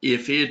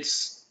if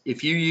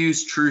you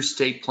use true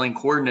state plane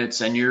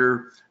coordinates and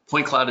your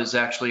point cloud is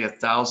actually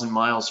 1,000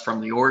 miles from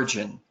the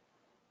origin,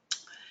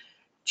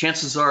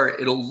 chances are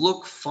it'll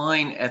look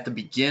fine at the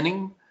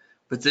beginning,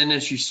 but then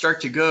as you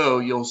start to go,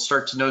 you'll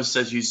start to notice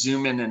as you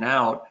zoom in and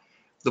out,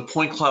 the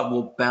point cloud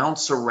will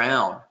bounce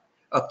around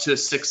up to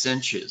 6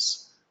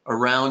 inches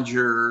around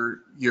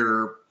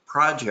your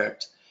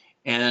project,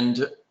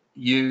 and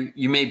you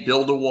may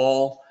build a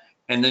wall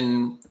and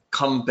then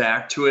come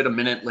back to it a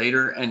minute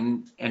later,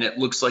 and it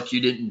looks like you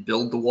didn't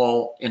build the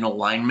wall in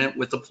alignment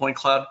with the point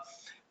cloud.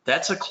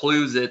 That's a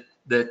clue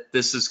that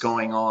this is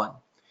going on.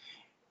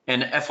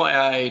 And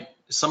FYI,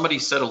 somebody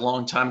said a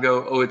long time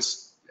ago, oh,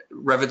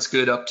 Revit's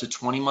good up to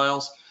 20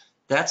 miles.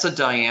 That's a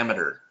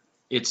diameter.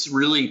 It's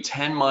really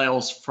 10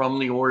 miles from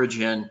the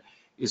origin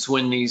is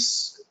when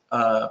these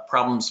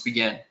problems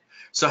begin.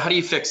 So how do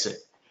you fix it?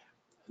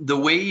 The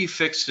way you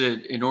fix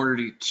it in order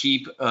to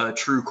keep a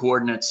true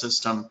coordinate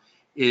system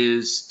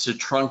is to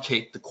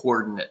truncate the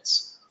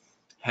coordinates.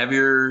 Have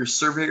your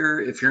surveyor,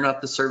 if you're not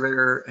the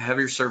surveyor, have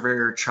your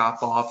surveyor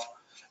chop off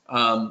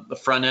the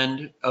front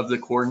end of the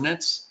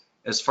coordinates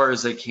as far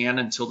as they can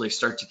until they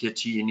start to get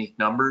to unique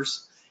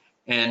numbers,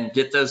 and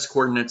get those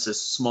coordinates as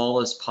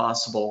small as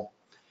possible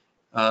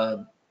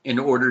in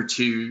order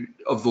to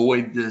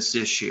avoid this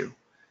issue.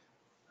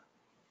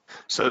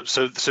 So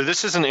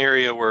this is an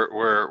area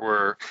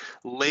where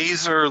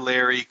laser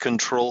Larry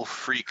control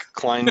freak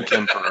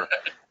Kleinkemper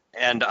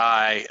and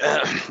I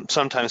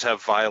sometimes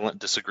have violent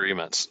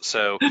disagreements.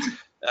 So,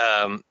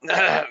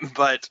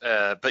 but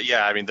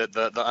yeah, I mean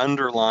the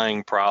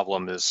underlying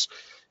problem is,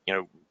 you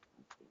know,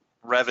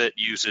 Revit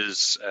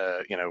uses,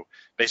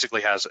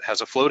 basically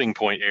has a floating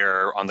point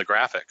error on the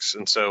graphics.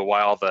 And so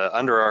while the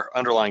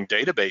underlying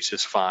database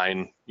is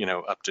fine,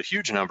 up to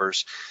huge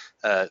numbers,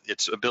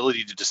 its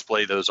ability to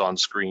display those on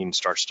screen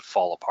starts to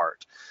fall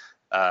apart.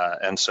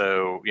 And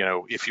so,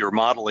 if you're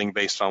modeling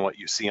based on what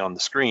you see on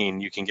the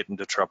screen, you can get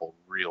into trouble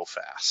real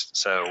fast.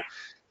 So,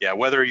 yeah,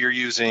 whether you're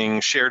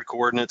using shared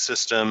coordinate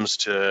systems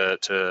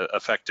to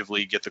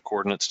effectively get the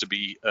coordinates to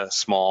be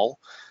small,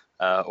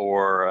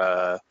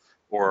 or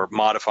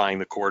modifying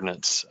the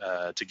coordinates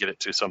to get it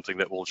to something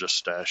that will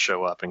just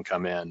show up and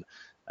come in,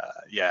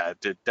 yeah,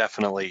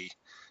 definitely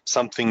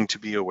something to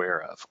be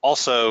aware of.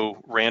 Also,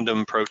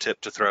 random pro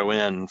tip to throw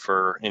in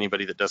for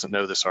anybody that doesn't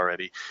know this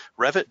already,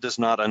 Revit does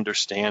not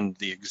understand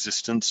the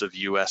existence of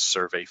US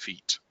survey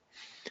feet,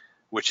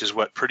 which is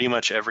what pretty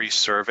much every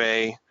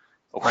survey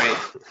Right.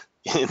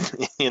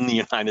 in the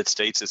United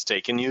States is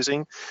taken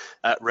using.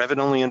 Revit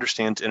only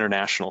understands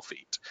international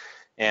feet.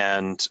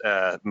 And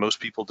most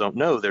people don't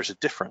know there's a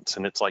difference,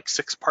 and it's like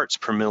 6 parts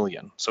per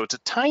million. So it's a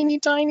tiny,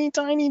 tiny,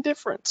 tiny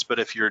difference. But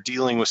if you're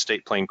dealing with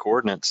state plane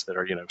coordinates that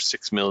are,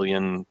 6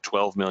 million,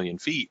 12 million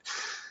feet,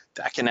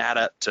 that can add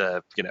up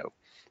to,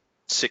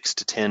 6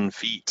 to 10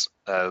 feet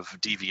of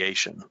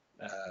deviation.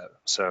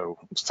 So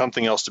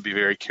something else to be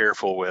very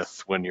careful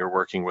with when you're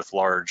working with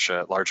large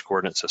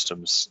coordinate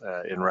systems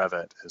in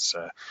Revit is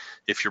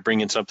if you're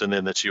bringing something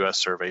in that's US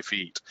survey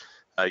feet,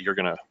 you're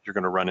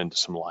gonna run into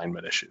some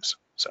alignment issues.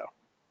 So.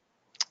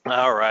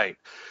 All right,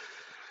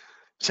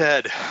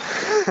 Ted.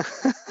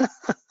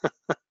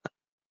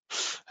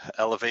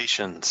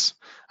 Elevations.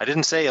 I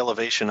didn't say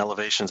elevations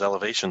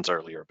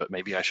earlier, but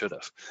maybe I should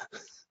have.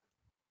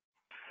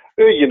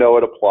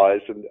 It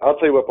applies. And I'll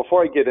tell you what,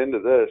 before I get into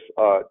this,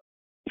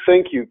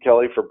 thank you,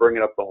 Kelly, for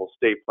bringing up the whole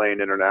state plane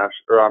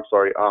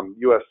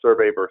U.S.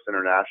 survey versus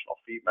international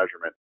feet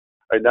measurement.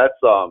 And that's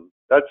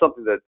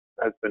something that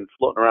has been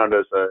floating around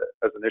as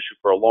an issue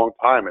for a long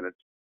time, and it's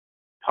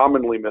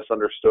commonly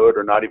misunderstood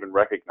or not even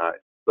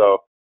recognized. So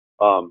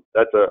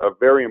that's a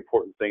very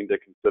important thing to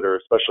consider,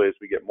 especially as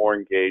we get more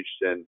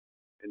engaged in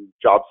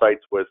job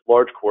sites with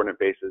large coordinate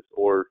bases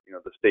or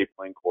the state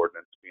plane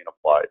coordinates being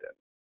applied.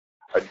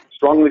 And I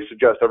strongly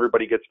suggest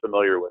everybody gets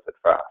familiar with it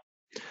fast.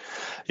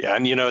 Yeah,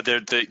 and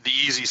the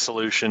easy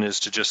solution is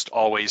to just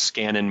always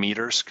scan in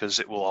meters because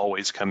it will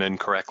always come in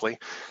correctly.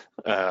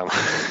 Yeah.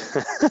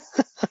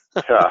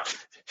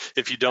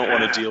 if you don't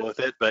want to deal with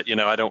it. But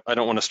I don't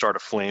want to start a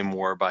flame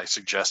war by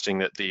suggesting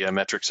that the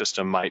metric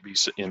system might be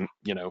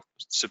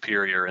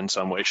superior in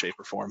some way, shape,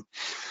 or form.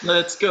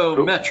 Let's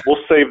go metric.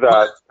 We'll save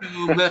that. Let's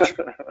go metric.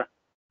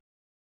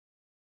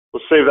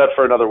 We'll save that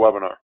for another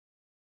webinar.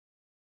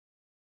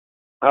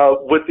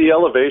 With the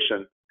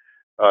elevation,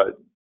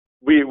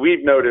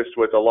 we've noticed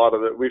with a lot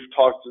of we've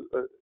talked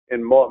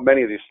in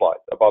many of these slides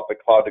about the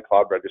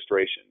cloud-to-cloud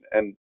registration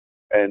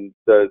and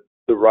the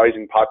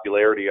rising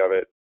popularity of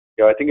it.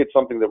 I think it's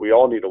something that we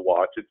all need to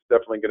watch. It's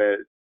definitely going to,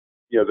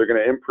 they're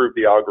going to improve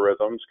the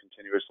algorithms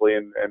continuously,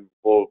 and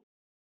we'll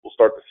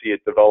start to see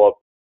it develop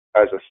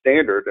as a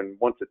standard. And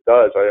once it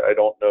does, I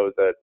don't know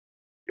that,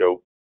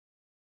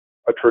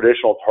 a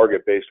traditional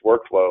target-based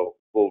workflow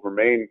will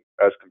remain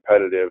as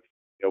competitive,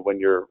 when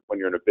you're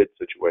in a bid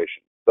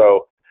situation.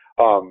 So,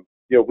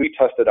 we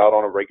test it out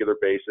on a regular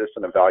basis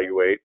and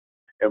evaluate.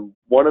 And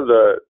one of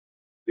the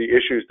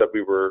issues that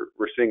we're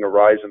seeing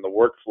arise in the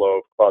workflow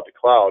of cloud to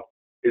cloud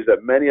is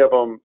that many of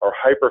them are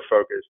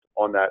hyper-focused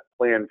on that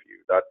plan view,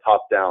 that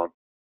top-down,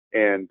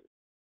 and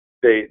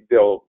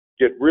they'll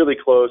get really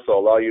close. They'll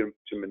allow you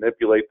to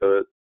manipulate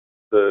the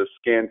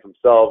scans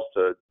themselves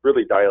to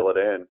really dial it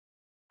in.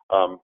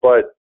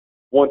 But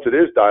once it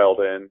is dialed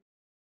in,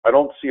 I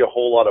don't see a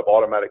whole lot of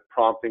automatic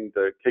prompting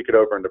to kick it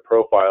over into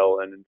profile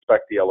and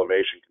inspect the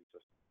elevation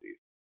consistency.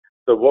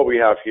 So what we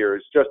have here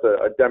is just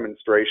a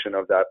demonstration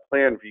of that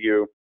plan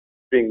view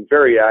being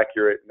very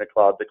accurate in a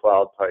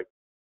cloud-to-cloud type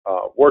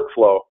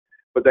workflow,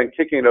 but then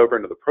kicking it over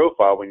into the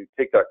profile, when you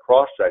take that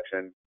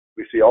cross-section,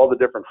 we see all the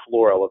different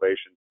floor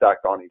elevations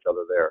stacked on each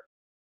other there.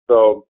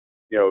 So,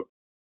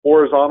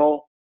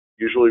 horizontal,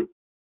 usually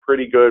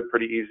pretty good,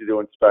 pretty easy to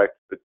inspect,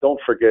 but don't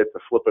forget to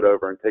flip it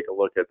over and take a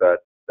look at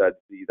that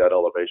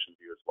elevation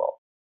view as well.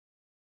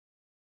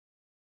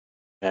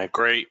 Yeah,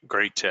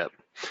 great tip.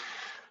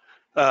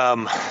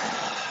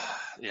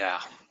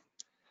 Yeah,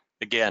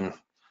 again,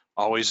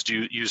 always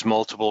use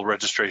multiple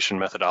registration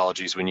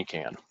methodologies when you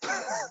can.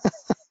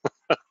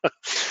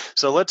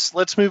 So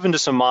let's move into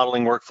some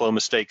modeling workflow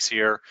mistakes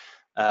here.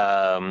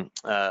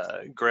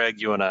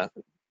 Greg, you want to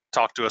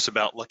talk to us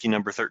about lucky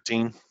number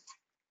 13?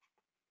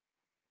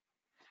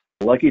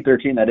 Lucky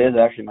 13, that is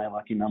actually my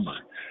lucky number.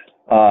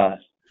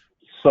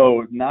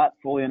 So not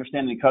fully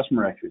understanding the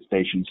customer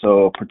expectation.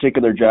 So a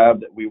particular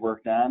job that we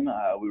worked on,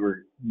 we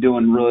were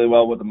doing really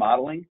well with the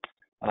modeling,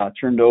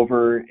 turned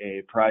over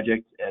a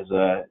project as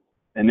a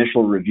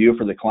initial review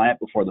for the client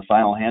before the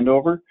final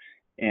handover.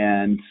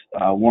 And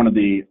one of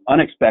the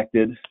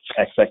unexpected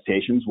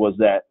expectations was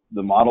that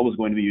the model was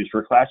going to be used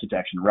for clash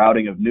detection,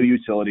 routing of new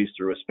utilities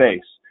through a space.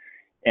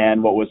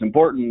 And what was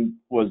important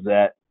was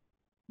that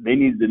they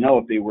needed to know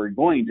if they were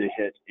going to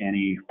hit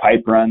any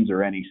pipe runs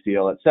or any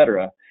steel, et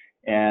cetera.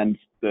 And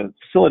the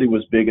facility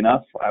was big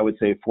enough, I would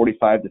say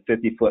 45 to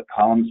 50 foot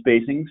column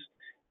spacings,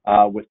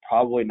 with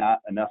probably not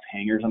enough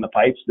hangers on the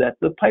pipes, that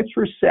the pipes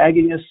were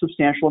sagging a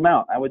substantial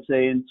amount. I would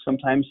say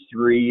sometimes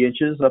 3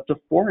 inches up to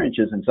 4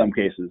 inches in some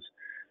cases,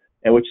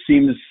 and which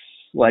seems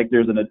like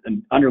there's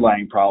an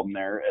underlying problem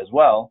there as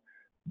well.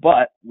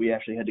 But we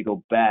actually had to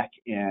go back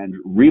and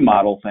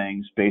remodel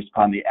things based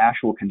upon the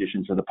actual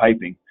conditions of the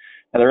piping.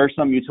 Now, there are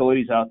some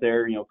utilities out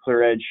there,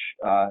 ClearEdge,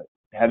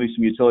 having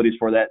some utilities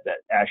for that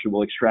actually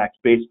will extract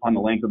based upon the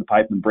length of the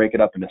pipe and break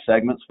it up into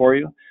segments for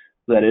you.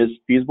 So that is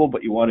feasible,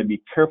 but you want to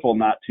be careful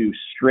not to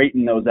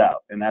straighten those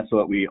out. And that's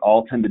what we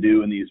all tend to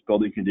do in these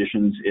building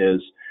conditions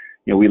is,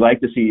 we like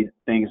to see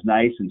things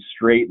nice and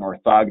straight and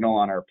orthogonal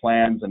on our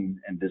plans and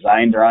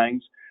design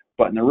drawings,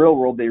 but in the real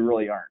world, they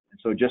really aren't. And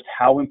so just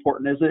how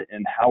important is it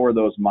and how are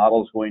those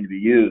models going to be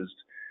used?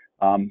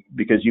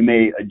 Because you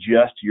may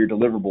adjust your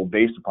deliverable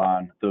based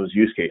upon those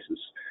use cases.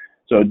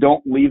 So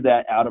don't leave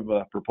that out of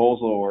a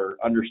proposal or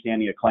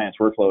understanding a client's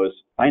workflow. Is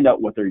find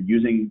out what they're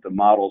using the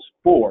models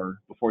for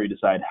before you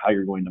decide how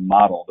you're going to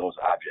model those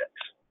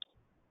objects.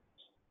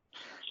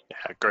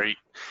 Yeah,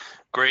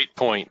 great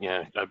point.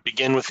 Yeah,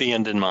 begin with the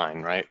end in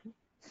mind, right?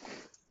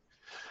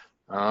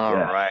 All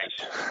right.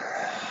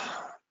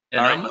 And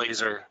all right,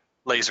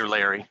 laser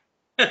Larry.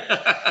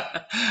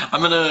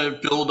 I'm going to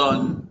build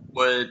on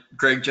what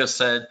Greg just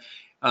said.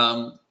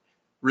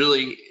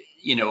 Really,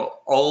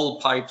 all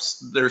pipes,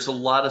 there's a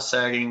lot of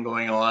sagging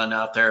going on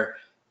out there.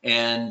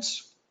 And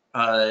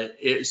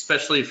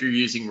especially if you're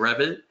using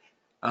Revit,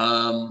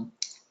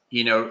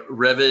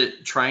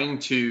 Revit trying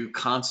to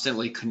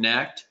constantly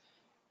connect,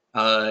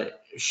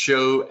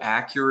 show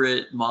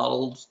accurate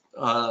modeled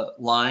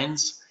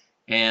lines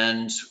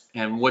and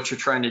what you're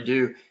trying to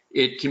do,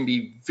 it can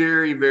be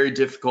very, very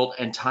difficult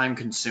and time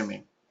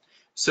consuming.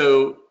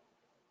 So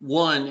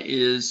one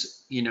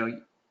is,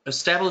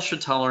 establish a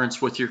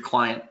tolerance with your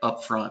client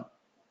up front.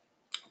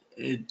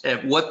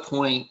 At what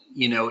point,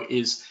 do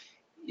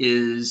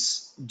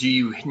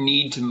you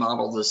need to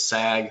model the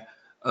sag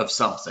of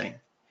something?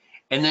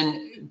 And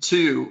then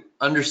 2,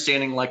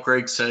 understanding, like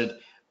Greg said,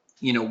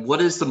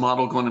 what is the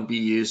model going to be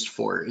used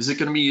for? Is it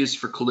going to be used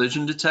for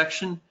collision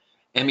detection,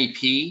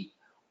 MEP,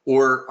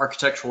 or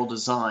architectural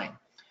design?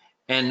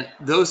 And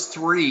those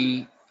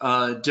 3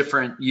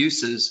 different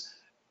uses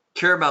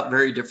care about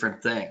very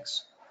different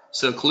things.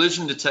 So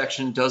collision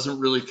detection doesn't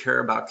really care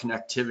about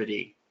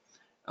connectivity.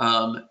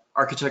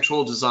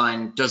 Architectural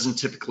design doesn't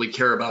typically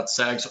care about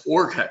sags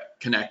or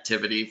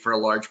connectivity for a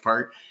large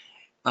part.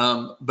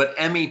 But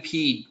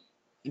MEP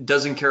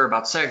doesn't care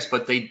about sags,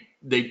 but they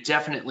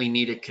definitely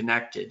need it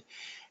connected.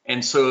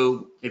 And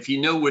so if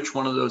you know which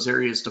one of those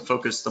areas to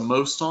focus the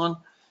most on,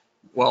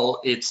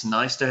 well, it's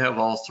nice to have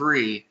all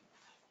three.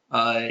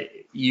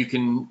 You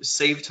can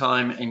save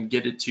time and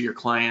get it to your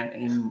client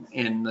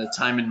in the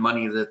time and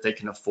money that they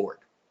can afford.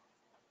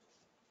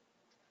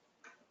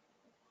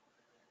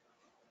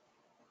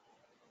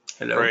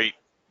 Hello? Great.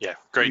 Yeah,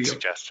 great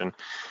suggestion.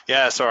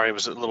 Yeah, sorry, I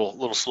was a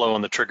little slow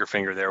on the trigger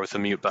finger there with the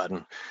mute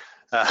button.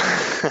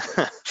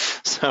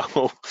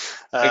 So,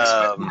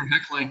 Expect more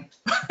heckling.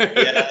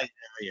 yeah.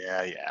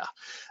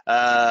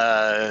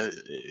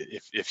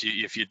 If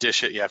you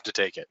dish it, you have to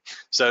take it.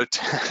 So,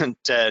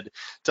 Ted,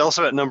 tell us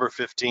about number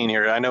 15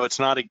 here. I know it's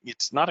not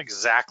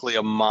exactly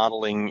a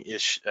modeling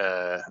ish.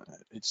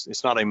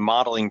 It's not a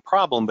modeling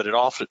problem, but it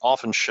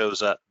often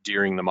shows up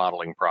during the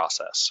modeling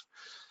process.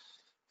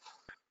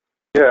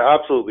 Yeah,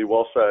 absolutely.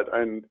 Well said.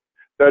 And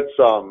that's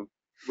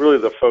really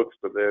the focus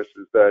of this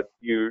is that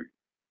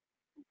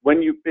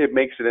when it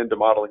makes it into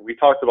modeling, we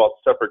talked about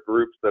separate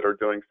groups that are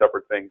doing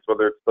separate things,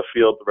 whether it's the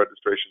field, the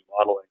registration,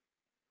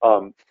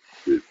 modeling.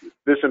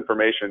 This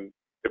information,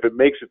 if it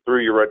makes it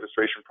through your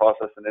registration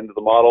process and into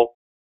the model,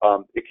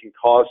 it can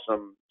cause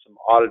some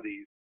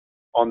oddities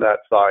on that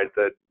side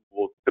that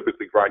will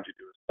typically grind you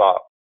to a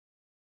stop.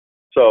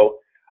 So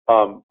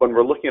when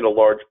we're looking at a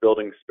large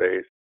building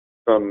space,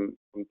 some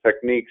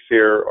techniques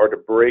here are to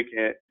break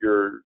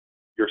your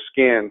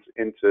scans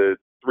into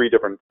 3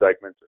 different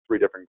segments or 3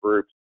 different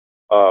groups.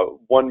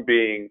 One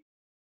being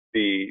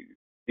the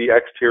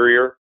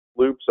exterior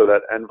loop, so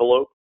that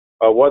envelope.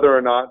 Whether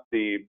or not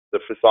the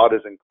facade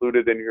is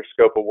included in your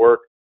scope of work,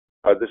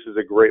 this is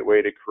a great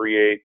way to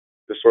create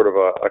just sort of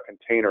a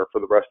container for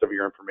the rest of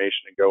your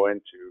information to go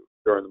into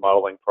during the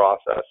modeling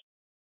process.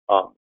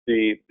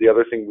 The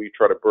other thing we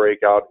try to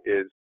break out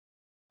is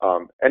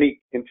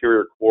any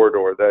interior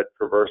corridor that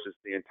traverses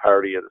the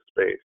entirety of the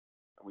space.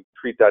 And we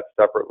treat that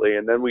separately,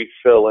 and then we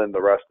fill in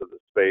the rest of the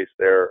space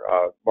there,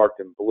 marked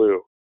in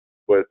blue,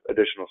 with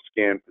additional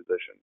scan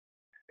positions.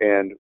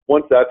 And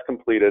once that's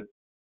completed,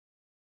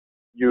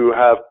 you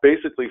have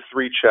basically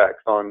 3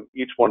 checks on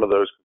each one of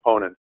those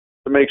components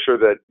to make sure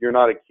that you're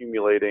not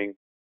accumulating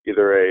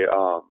either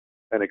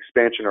an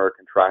expansion or a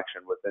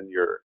contraction within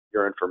your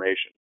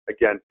information.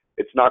 Again,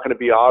 it's not going to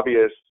be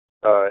obvious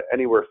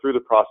anywhere through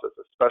the process,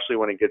 especially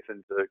when it gets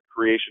into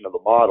creation of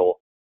the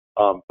model,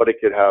 but it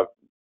could have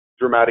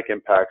dramatic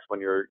impacts when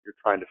you're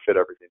trying to fit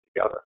everything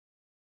together.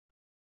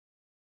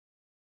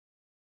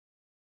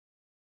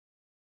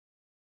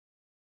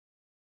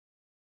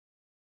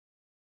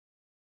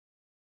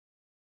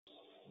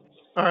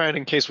 All right,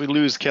 in case we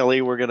lose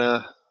Kelly, we're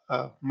gonna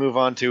move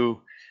on to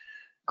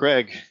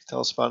Greg. Tell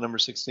us about number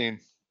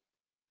 16.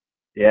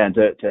 Yeah, and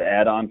to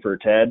add on for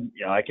Ted,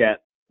 I can't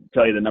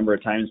tell you the number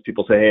of times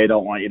people say, hey, I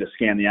don't want you to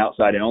scan the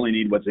outside. I only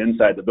need what's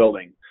inside the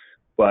building.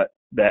 But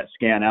that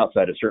scan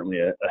outside is certainly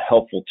a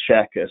helpful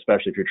check,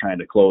 especially if you're trying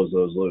to close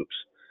those loops.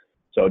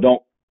 So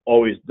don't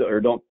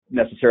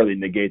necessarily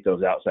negate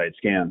those outside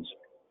scans.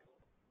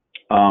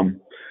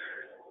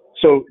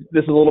 So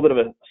this is a little bit of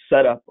a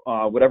setup.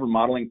 Whatever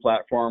modeling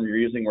platform you're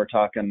using, we're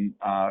talking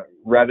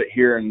Revit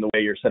here, and the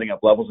way you're setting up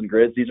levels and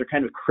grids, these are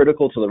kind of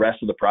critical to the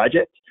rest of the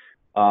project.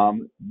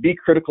 Be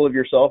critical of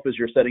yourself as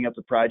you're setting up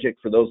the project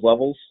for those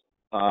levels.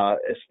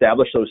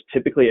 Establish those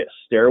typically at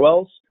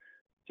stairwells.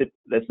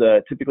 That's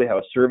typically how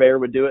a surveyor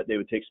would do it. They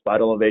would take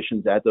spot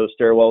elevations at those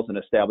stairwells and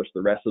establish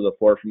the rest of the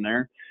floor from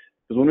there.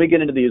 Because when we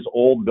get into these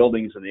old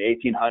buildings in the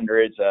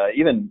 1800s,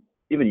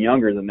 even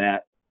younger than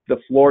that, the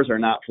floors are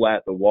not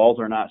flat, the walls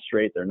are not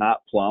straight, they're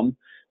not plumb.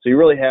 So you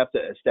really have to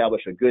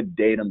establish a good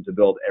datum to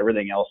build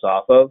everything else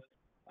off of,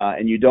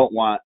 and you don't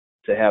want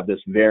to have this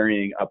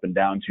varying up and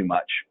down too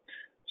much.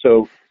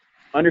 So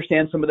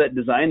understand some of that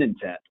design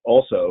intent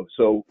also.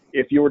 So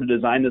if you were to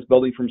design this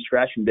building from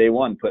scratch from day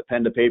one, put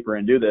pen to paper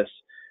and do this,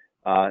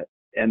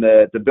 and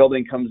the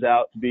building comes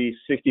out to be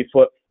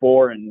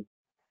 60'4"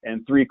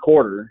 and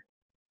 3/4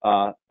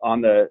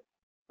 on the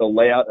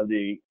layout of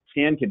the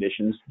scan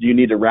conditions, do you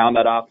need to round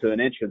that off to an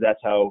inch because that's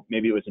how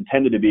maybe it was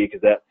intended to be, because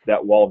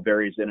that wall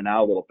varies in and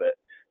out a little bit.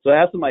 So I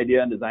have some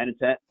idea on design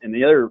intent. And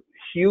the other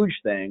huge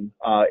thing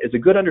is a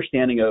good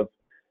understanding of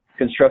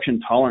construction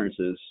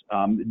tolerances.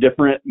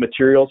 Different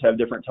materials have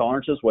different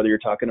tolerances, whether you're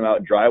talking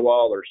about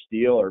drywall or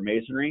steel or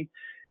masonry.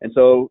 And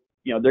so,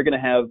 they're going to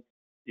have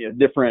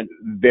different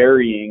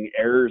varying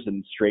errors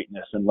in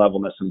straightness and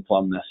levelness and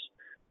plumbness.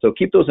 So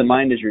keep those in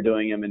mind as you're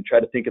doing them, and try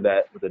to think of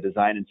that with a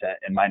design intent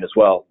in mind as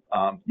well.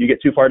 You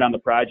get too far down the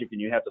project and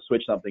you have to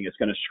switch something, it's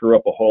going to screw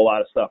up a whole lot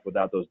of stuff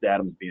without those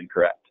datums being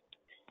correct.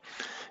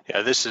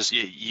 Yeah, this is,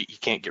 you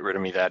can't get rid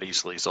of me that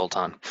easily,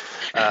 Zoltan.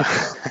 I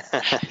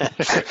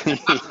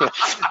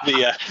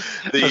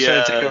was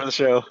trying to take over the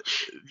show.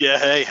 Yeah,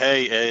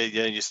 hey,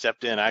 yeah, you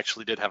stepped in. I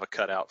actually did have a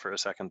cutout for a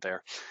second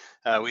there.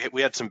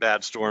 We had some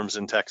bad storms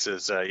in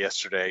Texas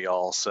yesterday,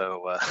 y'all.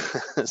 So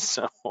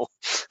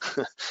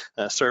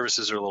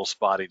services are a little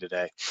spotty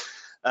today.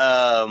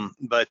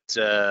 But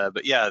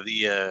yeah,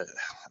 the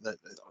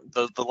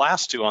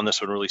last two on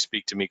this one really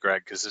speak to me,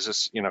 Greg, because this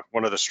is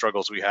one of the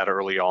struggles we had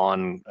early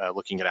on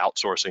looking at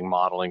outsourcing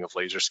modeling of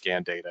laser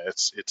scan data.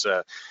 It's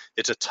a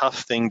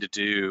tough thing to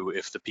do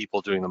if the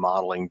people doing the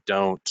modeling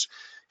don't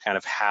kind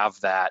of have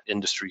that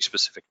industry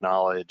specific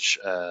knowledge,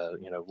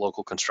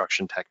 local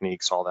construction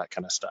techniques, all that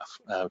kind of stuff,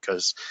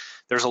 because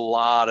there's a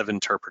lot of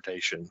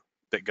interpretation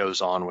that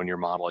goes on when you're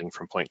modeling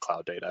from point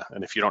cloud data,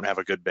 and if you don't have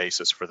a good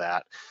basis for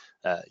that,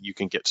 you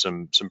can get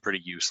some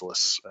pretty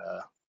useless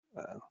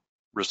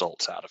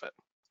results out of it.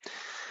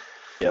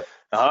 Yep.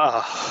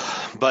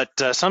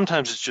 But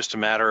sometimes it's just a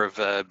matter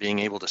of being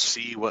able to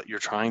see what you're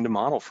trying to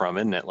model from,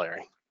 isn't it,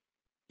 Larry?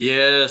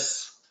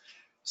 Yes.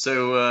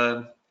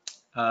 So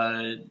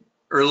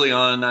early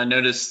on, I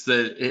noticed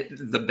that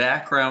the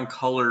background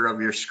color of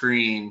your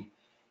screen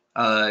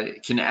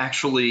can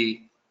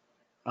actually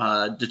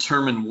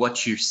determine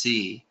what you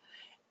see.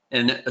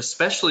 And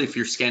especially if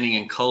you're scanning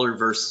in color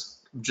versus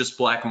just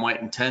black and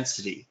white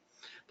intensity.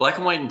 Black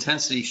and white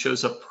intensity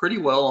shows up pretty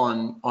well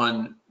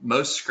on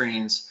most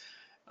screens,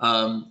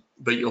 but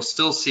you'll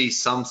still see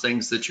some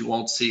things that you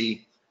won't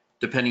see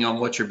depending on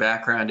what your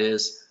background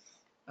is.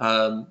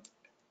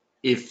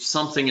 If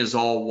something is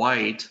all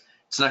white,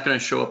 it's not going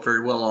to show up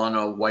very well on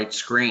a white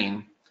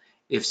screen.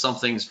 If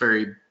something's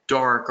very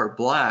dark or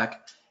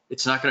black,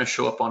 it's not going to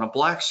show up on a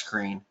black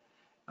screen.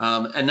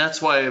 And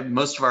that's why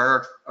most of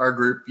our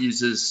group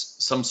uses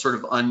some sort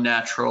of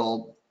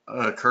unnatural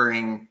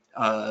occurring,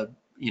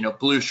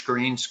 blue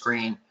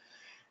screen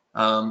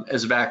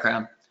as a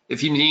background.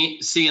 If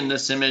you see in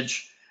this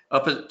image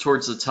up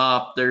towards the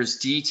top, there's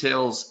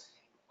details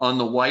on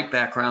the white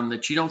background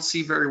that you don't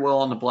see very well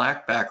on the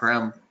black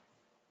background.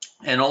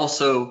 And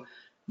also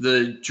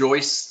the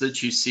joists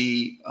that you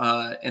see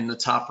in the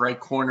top right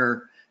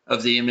corner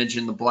of the image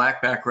in the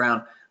black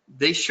background,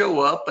 they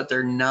show up, but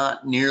they're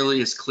not nearly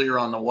as clear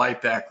on the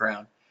white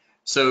background.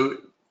 So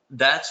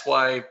that's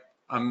why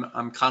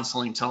I'm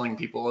constantly telling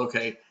people,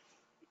 okay,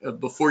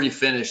 before you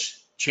finish,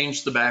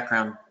 change the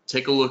background,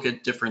 take a look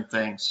at different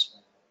things.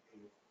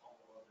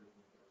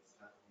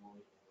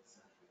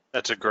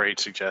 That's a great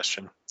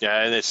suggestion.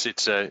 Yeah, and it's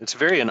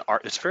very an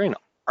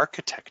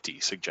architect-y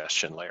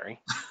suggestion,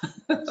 Larry.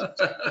 All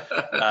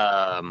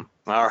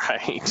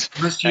right.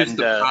 Must use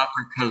the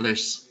proper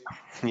colors.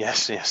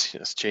 Yes.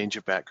 Change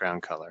your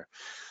background color.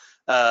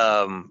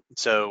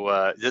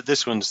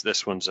 This one's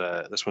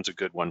a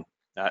good one.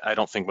 I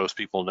don't think most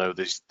people know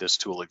this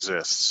tool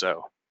exists.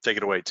 So take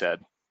it away,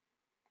 Ted.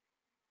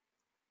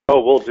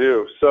 Oh, will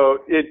do. So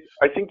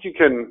I think you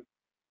can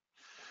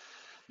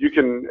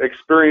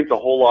experience a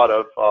whole lot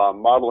of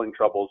modeling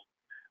troubles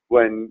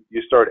when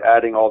you start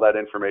adding all that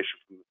information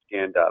from the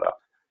scan data.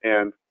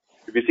 And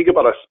if you think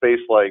about a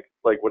space like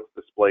what's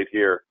displayed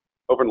here,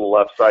 over on the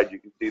left side, you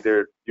can see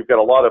there you've got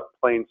a lot of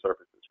plane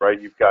surfaces, right?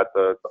 You've got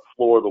the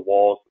floor, the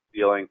walls, the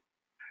ceiling,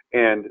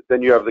 and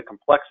then you have the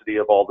complexity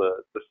of all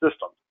the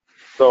systems.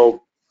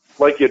 So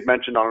like you had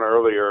mentioned on an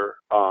earlier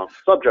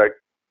subject,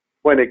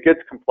 when it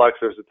gets complex,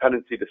 there's a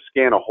tendency to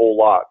scan a whole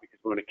lot because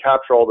we want to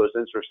capture all those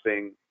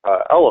interesting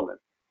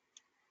elements,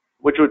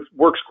 which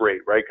works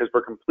great, right? Because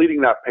we're completing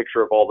that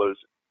picture of all those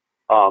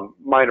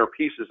minor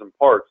pieces and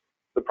parts.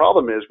 The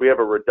problem is we have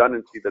a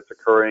redundancy that's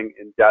occurring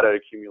in data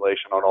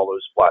accumulation on all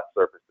those flat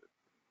surfaces.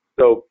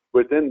 So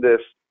within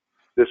this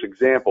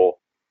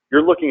example,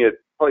 you're looking at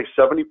probably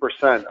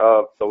 70%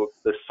 of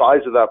the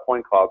size of that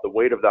point cloud, the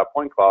weight of that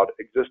point cloud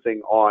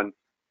existing on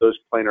those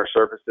planar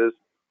surfaces,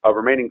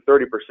 remaining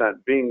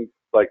 30% being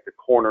like the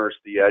corners,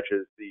 the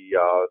edges, the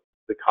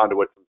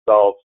conduits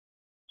themselves.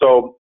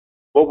 So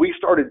what we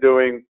started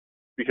doing,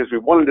 because we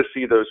wanted to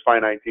see those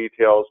finite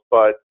details,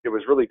 but it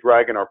was really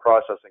dragging our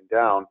processing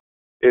down,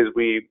 is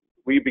we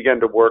began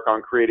to work on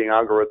creating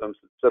algorithms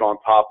that sit on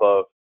top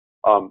of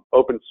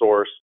open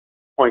source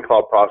point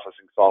cloud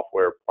processing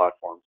software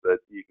platforms that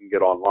you can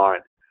get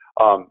online.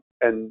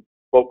 And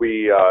what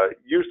we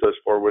used those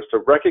for was to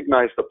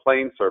recognize the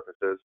plane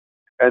surfaces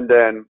and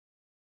then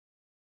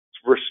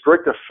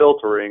restrict a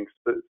filtering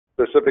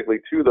specifically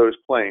to those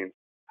planes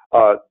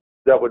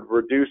that would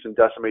reduce and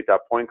decimate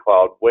that point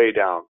cloud way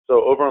down.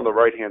 So over on the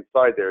right-hand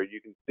side there, you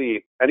can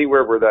see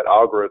anywhere where that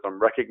algorithm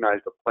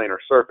recognized a planar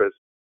surface,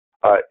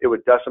 it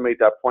would decimate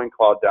that point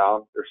cloud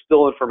down. There's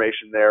still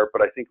information there,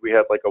 but I think we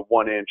had like a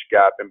 1-inch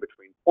gap in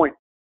between points.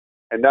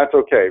 And that's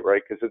okay,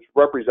 right? Because it's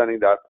representing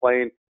that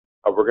plane.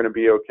 We're going to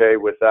be okay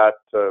with that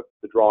to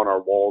draw on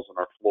our walls and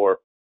our floor.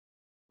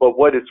 But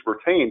what it's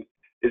retained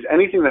is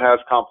anything that has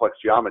complex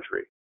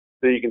geometry.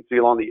 So you can see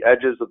along the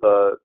edges of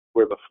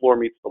where the floor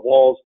meets the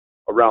walls,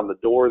 around the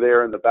door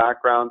there in the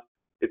background.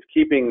 It's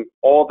keeping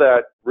all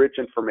that rich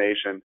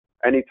information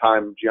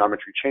anytime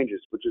geometry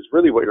changes, which is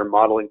really what your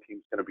modeling team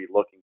is going to be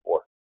looking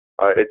for.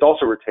 It's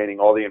also retaining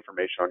all the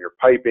information on your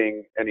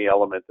piping, any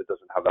element that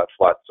doesn't have that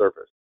flat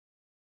surface.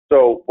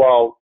 So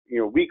while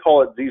we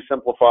call it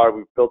Z-Simplify,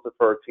 we've built it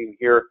for our team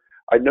here,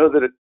 I know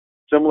that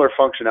Similar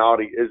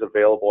functionality is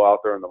available out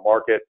there in the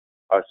market.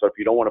 So if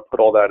you don't want to put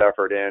all that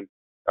effort in,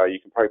 you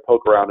can probably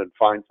poke around and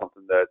find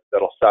something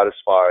that'll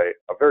satisfy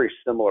a very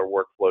similar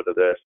workflow to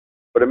this.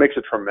 But it makes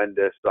a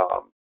tremendous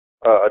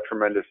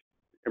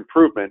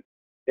improvement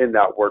in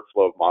that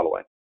workflow of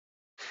modeling.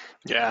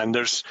 Yeah, and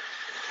there's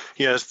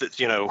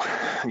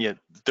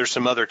there's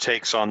some other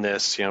takes on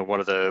this. One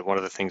of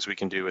the things we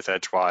can do with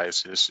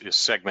Edgewise is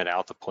segment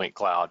out the point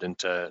cloud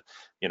into,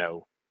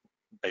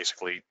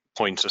 basically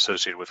points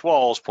associated with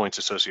walls, points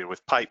associated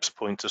with pipes,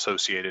 points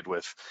associated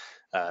with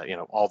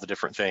all the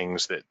different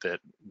things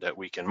that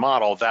we can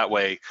model. That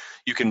way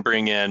you can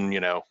bring in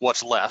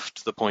what's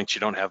left, the points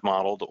you don't have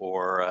modeled,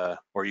 or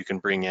you can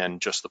bring in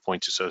just the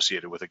points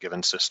associated with a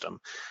given system.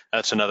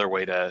 That's another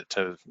way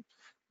to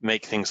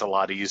make things a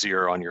lot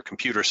easier on your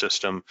computer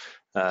system.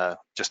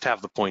 Just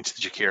have the points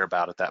that you care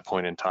about at that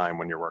point in time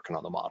when you're working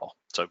on the model.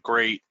 So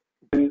great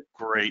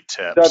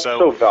tip. That's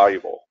so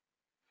valuable.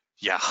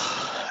 Yeah,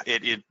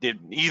 it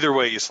either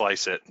way you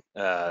slice it,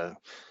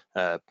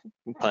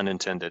 pun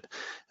intended,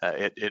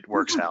 it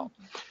works out.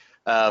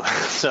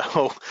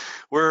 So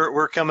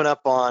we're coming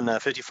up on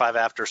 55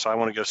 after, so I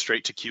want to go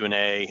straight to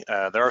Q&A.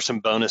 There are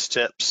some bonus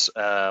tips.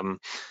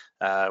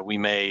 We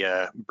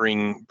may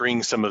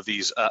bring some of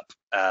these up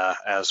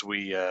as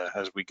we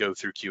go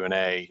through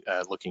Q&A,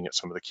 looking at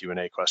some of the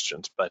Q&A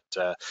questions.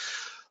 But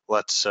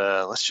let's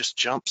just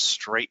jump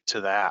straight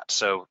to that.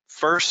 So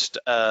first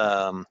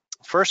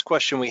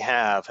question we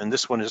have, and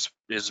this one is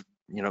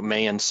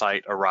may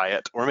incite a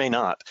riot or may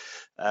not.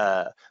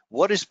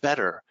 What is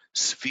better,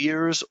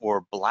 spheres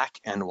or black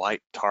and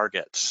white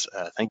targets?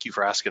 Thank you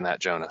for asking that,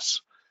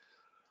 Jonas.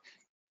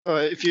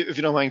 If you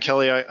don't mind,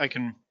 Kelly, I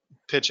can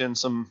pitch in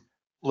some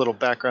little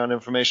background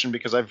information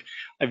because I've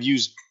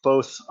used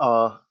both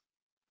on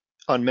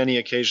many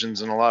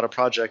occasions in a lot of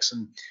projects,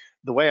 and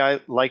the way I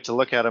like to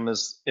look at them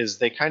is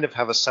they kind of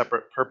have a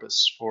separate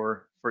purpose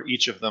for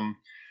each of them.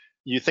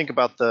 You think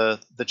about the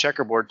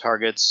checkerboard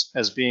targets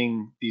as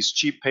being these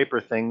cheap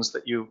paper things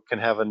that you can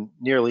have a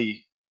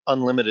nearly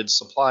unlimited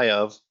supply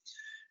of,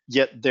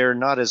 yet they're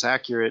not as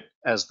accurate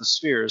as the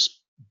spheres,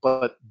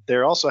 but they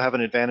also have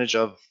an advantage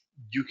of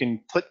you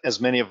can put as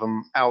many of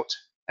them out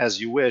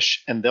as you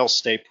wish and they'll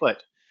stay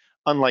put.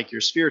 Unlike your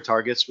sphere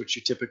targets, which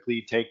you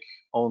typically take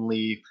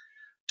only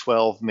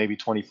 12, maybe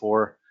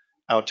 24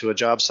 out to a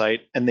job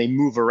site, and they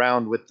move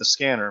around with the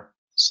scanner.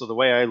 So the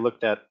way I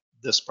looked at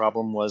this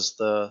problem was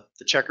the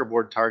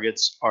checkerboard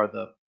targets are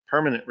the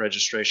permanent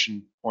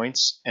registration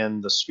points,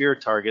 and the sphere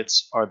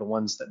targets are the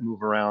ones that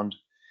move around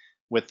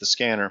with the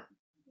scanner.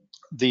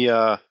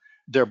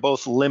 They're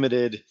both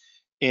limited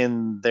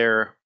in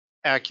their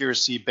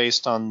accuracy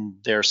based on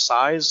their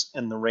size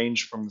and the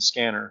range from the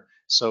scanner.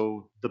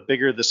 So the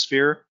bigger the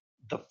sphere,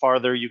 the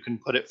farther you can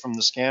put it from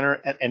the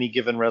scanner at any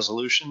given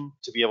resolution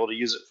to be able to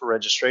use it for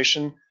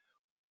registration,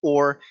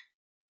 or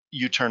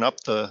you turn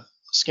up the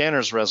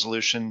scanner's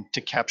resolution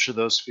to capture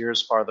those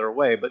spheres farther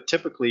away. But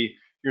typically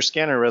your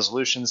scanner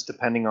resolutions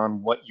depending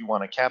on what you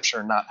want to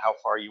capture, not how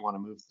far you want to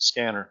move the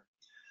scanner.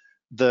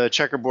 The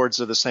checkerboards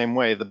are the same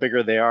way. The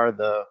bigger they are,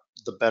 the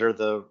better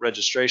the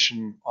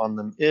registration on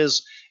them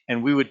is.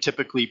 And we would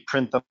typically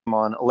print them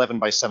on 11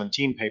 by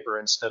 17 paper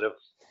instead of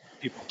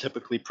people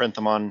typically print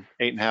them on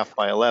 8.5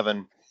 by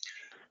 11.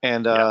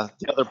 And the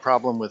other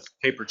problem with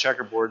paper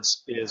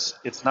checkerboards is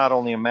it's not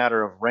only a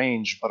matter of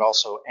range, but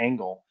also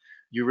angle.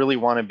 You really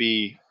want to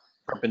be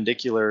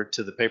perpendicular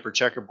to the paper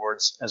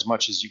checkerboards as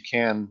much as you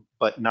can,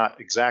 but not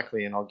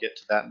exactly, and I'll get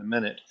to that in a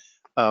minute.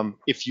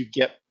 If you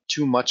get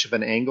too much of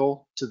an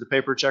angle to the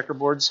paper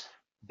checkerboards,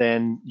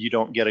 then you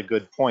don't get a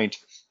good point.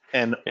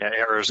 And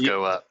errors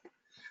go up.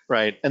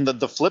 Right. And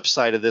the flip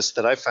side of this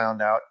that I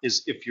found out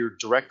is if you're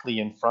directly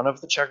in front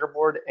of the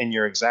checkerboard and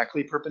you're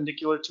exactly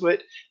perpendicular to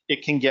it,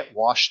 it can get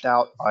washed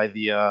out by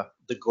the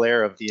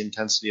glare of the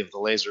intensity of the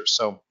laser.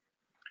 So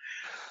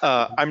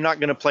I'm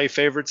not going to play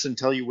favorites and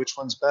tell you which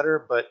one's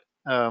better, but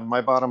my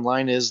bottom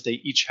line is they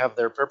each have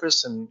their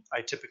purpose, and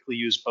I typically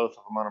use both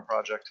of them on a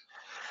project.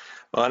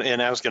 Well,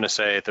 and I was going to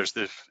say, if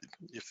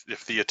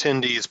the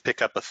attendees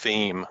pick up a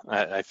theme,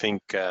 I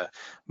think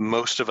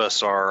most of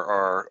us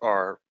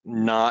are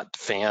not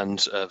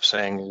fans of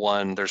saying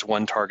there's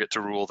one target to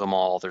rule them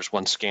all, there's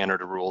one scanner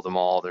to rule them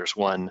all, there's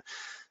one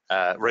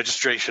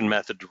registration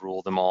method to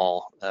rule them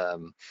all.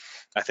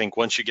 I think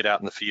once you get out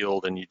in the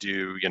field and you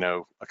do,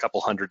 a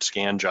couple hundred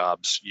scan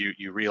jobs,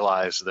 you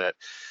realize that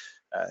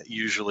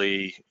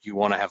usually you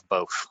want to have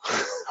both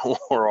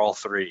or all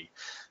three.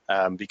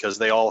 Because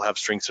they all have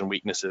strengths and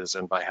weaknesses,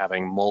 and by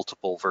having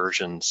multiple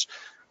versions,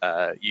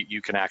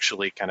 you can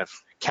actually kind of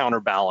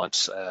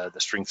counterbalance the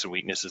strengths and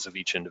weaknesses of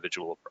each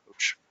individual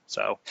approach.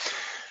 So,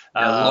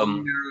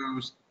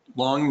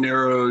 long,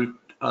 narrow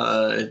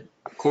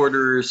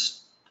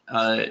quarters,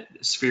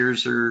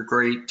 spheres are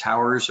great.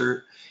 Towers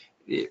are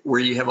where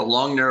you have a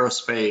long, narrow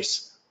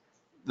space.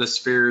 The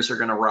spheres are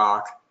going to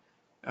rock.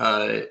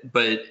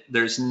 But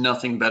there's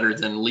nothing better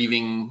than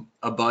leaving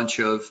a bunch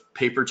of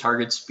paper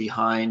targets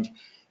behind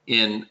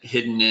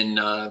hidden in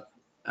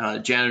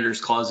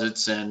janitor's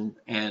closets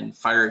and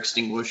fire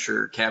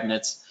extinguisher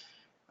cabinets,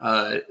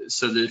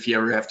 so that if you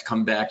ever have to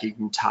come back, you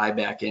can tie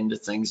back into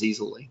things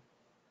easily.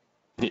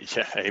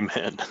 Yeah,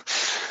 amen.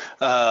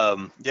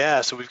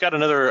 Yeah, so we've got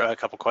another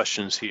couple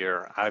questions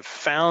here. I've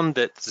found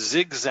that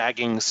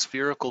zigzagging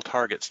spherical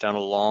targets down a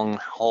long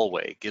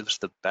hallway gives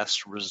the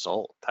best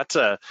result. That's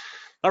not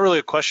really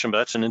a question, but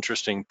that's an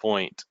interesting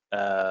point.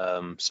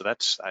 So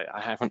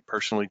I haven't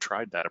personally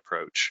tried that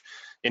approach.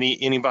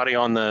 Anybody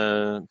on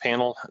the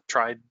panel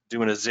tried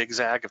doing a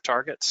zigzag of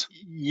targets?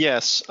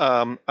 Yes,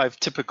 I've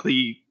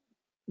typically,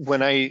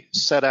 when I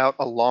set out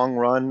a long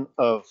run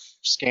of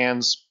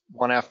scans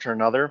one after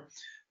another,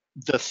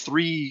 the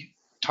three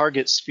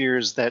target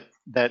spheres that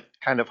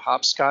kind of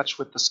hopscotch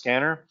with the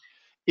scanner,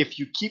 if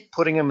you keep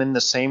putting them in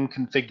the same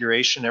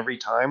configuration every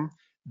time,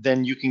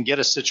 then you can get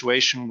a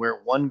situation where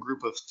one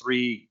group of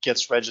three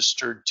gets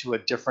registered to a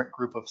different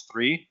group of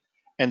three.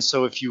 And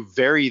so if you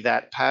vary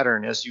that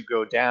pattern as you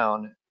go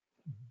down,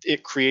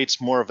 it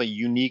creates more of a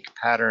unique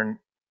pattern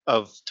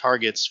of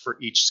targets for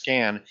each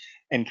scan,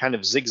 and kind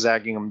of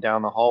zigzagging them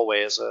down the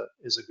hallway is a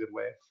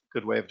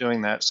good way of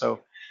doing that.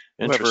 So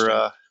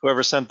Interesting.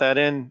 whoever sent that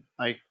in,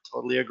 I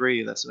totally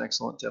agree. That's an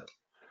excellent tip.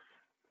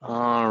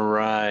 All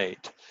right.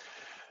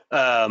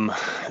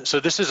 So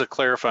this is a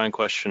clarifying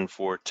question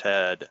for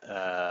Ted.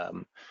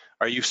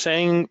 Are you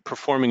saying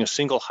performing a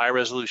single high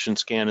resolution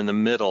scan in the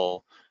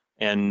middle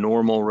and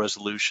normal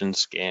resolution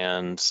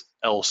scans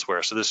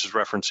elsewhere? So this is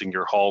referencing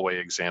your hallway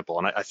example,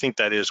 and I think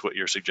that is what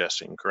you're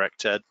suggesting,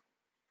 correct, Ted?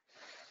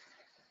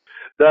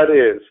 That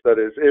is.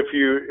 If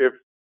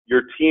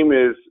your team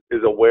is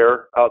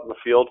aware out in the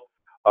field,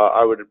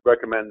 I would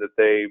recommend that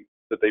they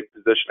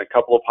position a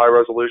couple of high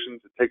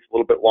resolutions. It takes a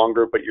little bit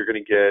longer, but you're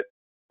going to get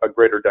a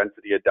greater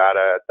density of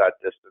data at that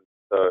distance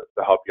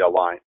to help you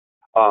align.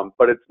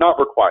 But it's not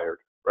required,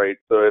 right?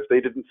 So if they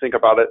didn't think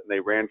about it and they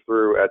ran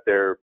through at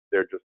their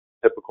just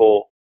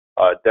typical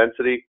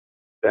density,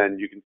 then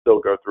you can still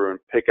go through and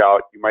pick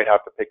out. You might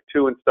have to pick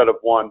two instead of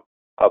one,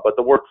 but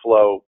the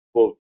workflow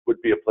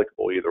would be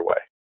applicable either way.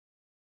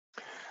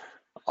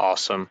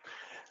 Awesome.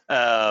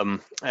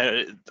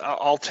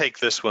 I'll take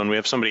this one. We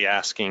have somebody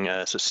asking,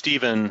 so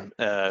Stephen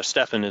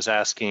is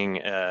asking,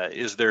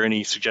 is there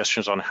any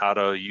suggestions on how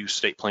to use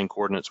state plane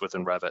coordinates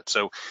within Revit?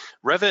 So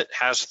Revit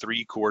has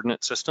three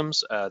coordinate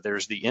systems.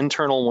 There's the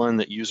internal one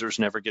that users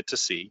never get to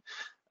see.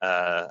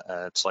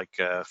 It's like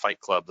Fight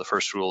Club. The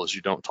first rule is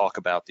you don't talk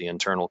about the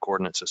internal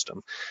coordinate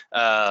system.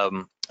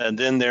 And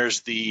then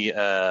there's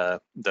the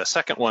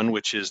second one,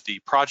 which is the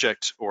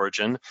project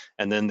origin,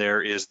 and then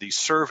there is the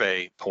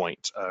survey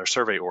point,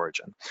 survey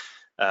origin.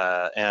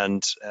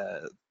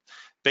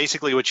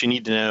 Basically what you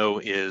need to know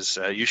is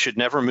you should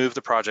never move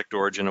the project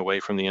origin away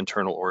from the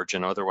internal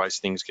origin, otherwise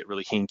things get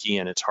really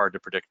hinky and it's hard to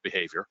predict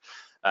behavior.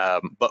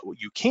 But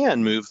you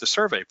can move the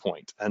survey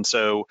point. And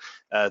so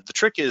the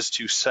trick is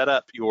to set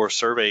up your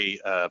survey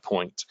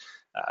point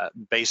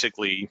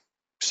basically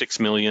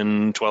 6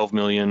 million, 12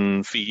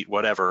 million feet,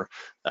 whatever,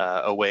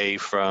 away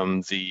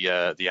from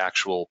the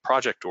actual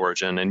project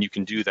origin. And you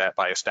can do that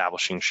by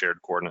establishing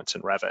shared coordinates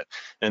in Revit.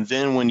 And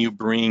then when you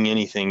bring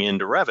anything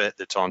into Revit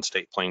that's on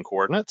state plane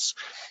coordinates,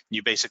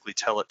 you basically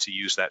tell it to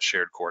use that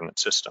shared coordinate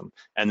system.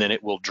 And then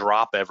it will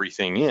drop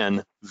everything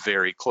in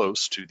very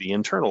close to the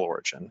internal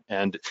origin.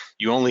 And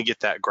you only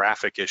get that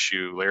graphic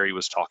issue Larry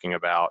was talking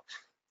about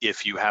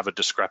if you have a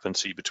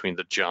discrepancy between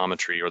the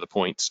geometry or the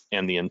points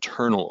and the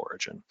internal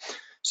origin.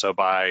 So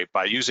by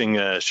using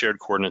shared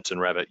coordinates in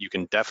Revit, you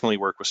can definitely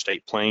work with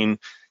state plane.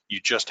 You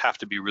just have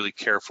to be really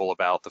careful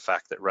about the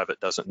fact that Revit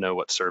doesn't know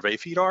what survey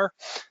feet are.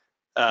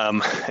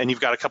 And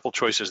you've got a couple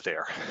choices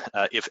there.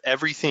 If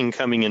everything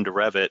coming into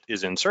Revit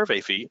is in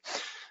survey feet,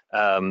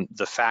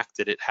 the fact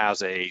that it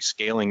has a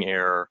scaling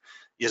error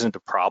isn't a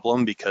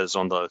problem, because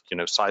on the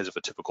size of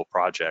a typical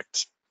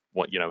project,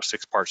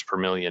 6 parts per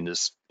million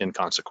is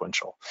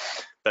inconsequential.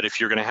 But if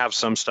you're going to have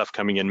some stuff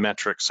coming in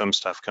metric, some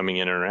stuff coming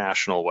in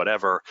international,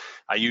 whatever,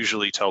 I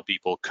usually tell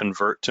people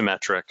convert to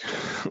metric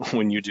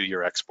when you do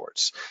your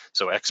exports.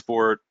 So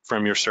export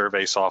from your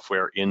survey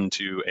software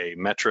into a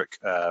metric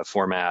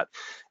format,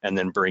 and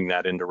then bring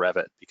that into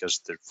Revit, because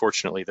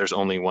fortunately there's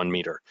only 1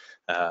 meter,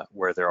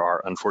 where there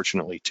are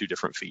unfortunately 2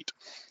 different feet.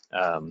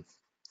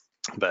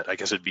 But I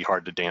guess it'd be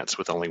hard to dance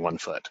with only 1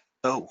 foot.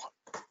 Oh,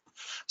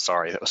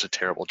 sorry, that was a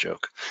terrible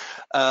joke.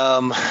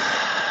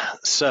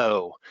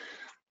 So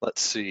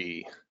let's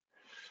see.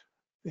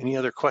 Any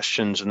other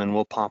questions, and then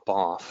we'll pop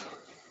off.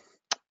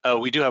 Oh,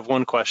 we do have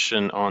one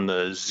question on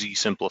the Z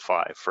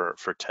Simplify for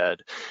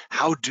Ted.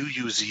 How do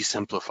you Z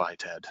Simplify,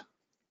 Ted?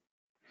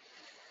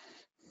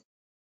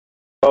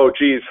 Oh,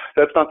 geez,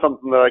 that's not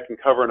something that I can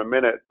cover in a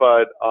minute,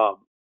 but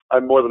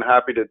I'm more than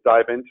happy to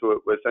dive into it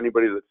with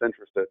anybody that's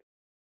interested.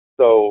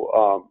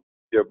 So,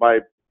 my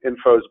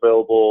info is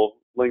available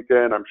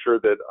LinkedIn. I'm sure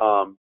that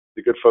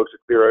the good folks at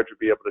ClearEdge would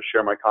be able to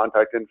share my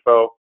contact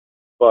info.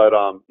 But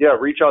yeah,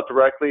 reach out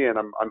directly, and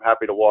I'm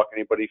happy to walk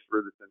anybody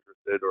through that's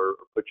interested, or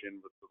put you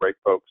in with the right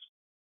folks.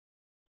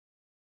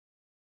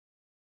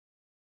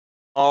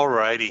 All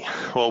righty.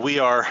 Well, we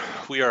are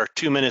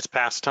 2 minutes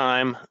past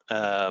time.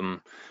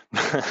 We've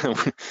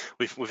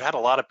had a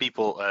lot of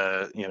people,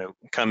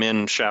 come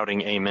in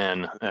shouting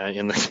 "Amen"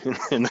 in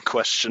the in the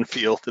question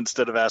field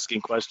instead of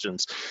asking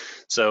questions.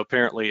 So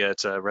apparently,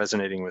 it's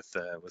resonating with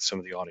some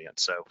of the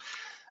audience. So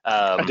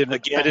I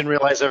again, didn't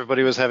realize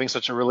everybody was having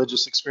such a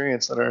religious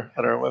experience at our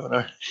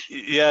webinar.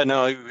 yeah,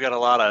 no, we've got a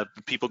lot of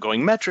people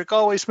going metric,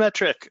 always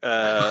metric.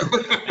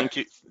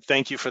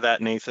 Thank you for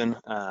that, Nathan,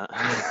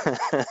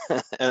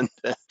 and,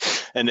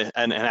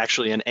 and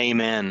actually an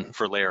amen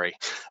for Larry.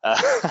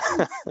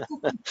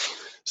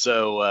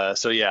 So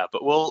yeah,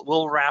 but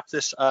we'll wrap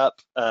this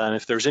up.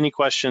 If there's any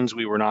questions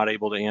we were not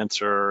able to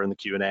answer in the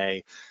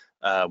Q&A,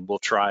 we'll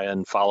try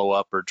and follow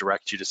up or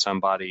direct you to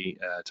somebody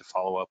to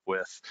follow up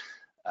with.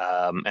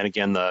 And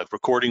again, the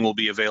recording will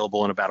be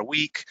available in about a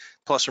week,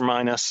 plus or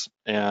minus.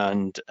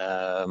 And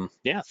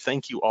yeah,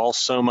 thank you all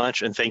so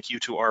much. And thank you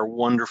to our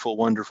wonderful,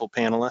 wonderful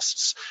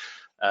panelists.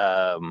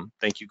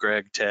 Thank you,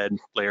 Greg, Ted,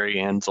 Larry,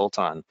 and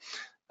Zoltan.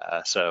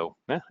 So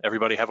yeah,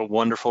 everybody have a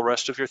wonderful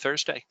rest of your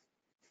Thursday.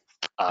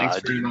 Thanks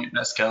for inviting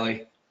us,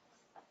 Kelly.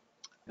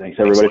 Thanks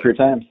everybody Excellent. for your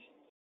time.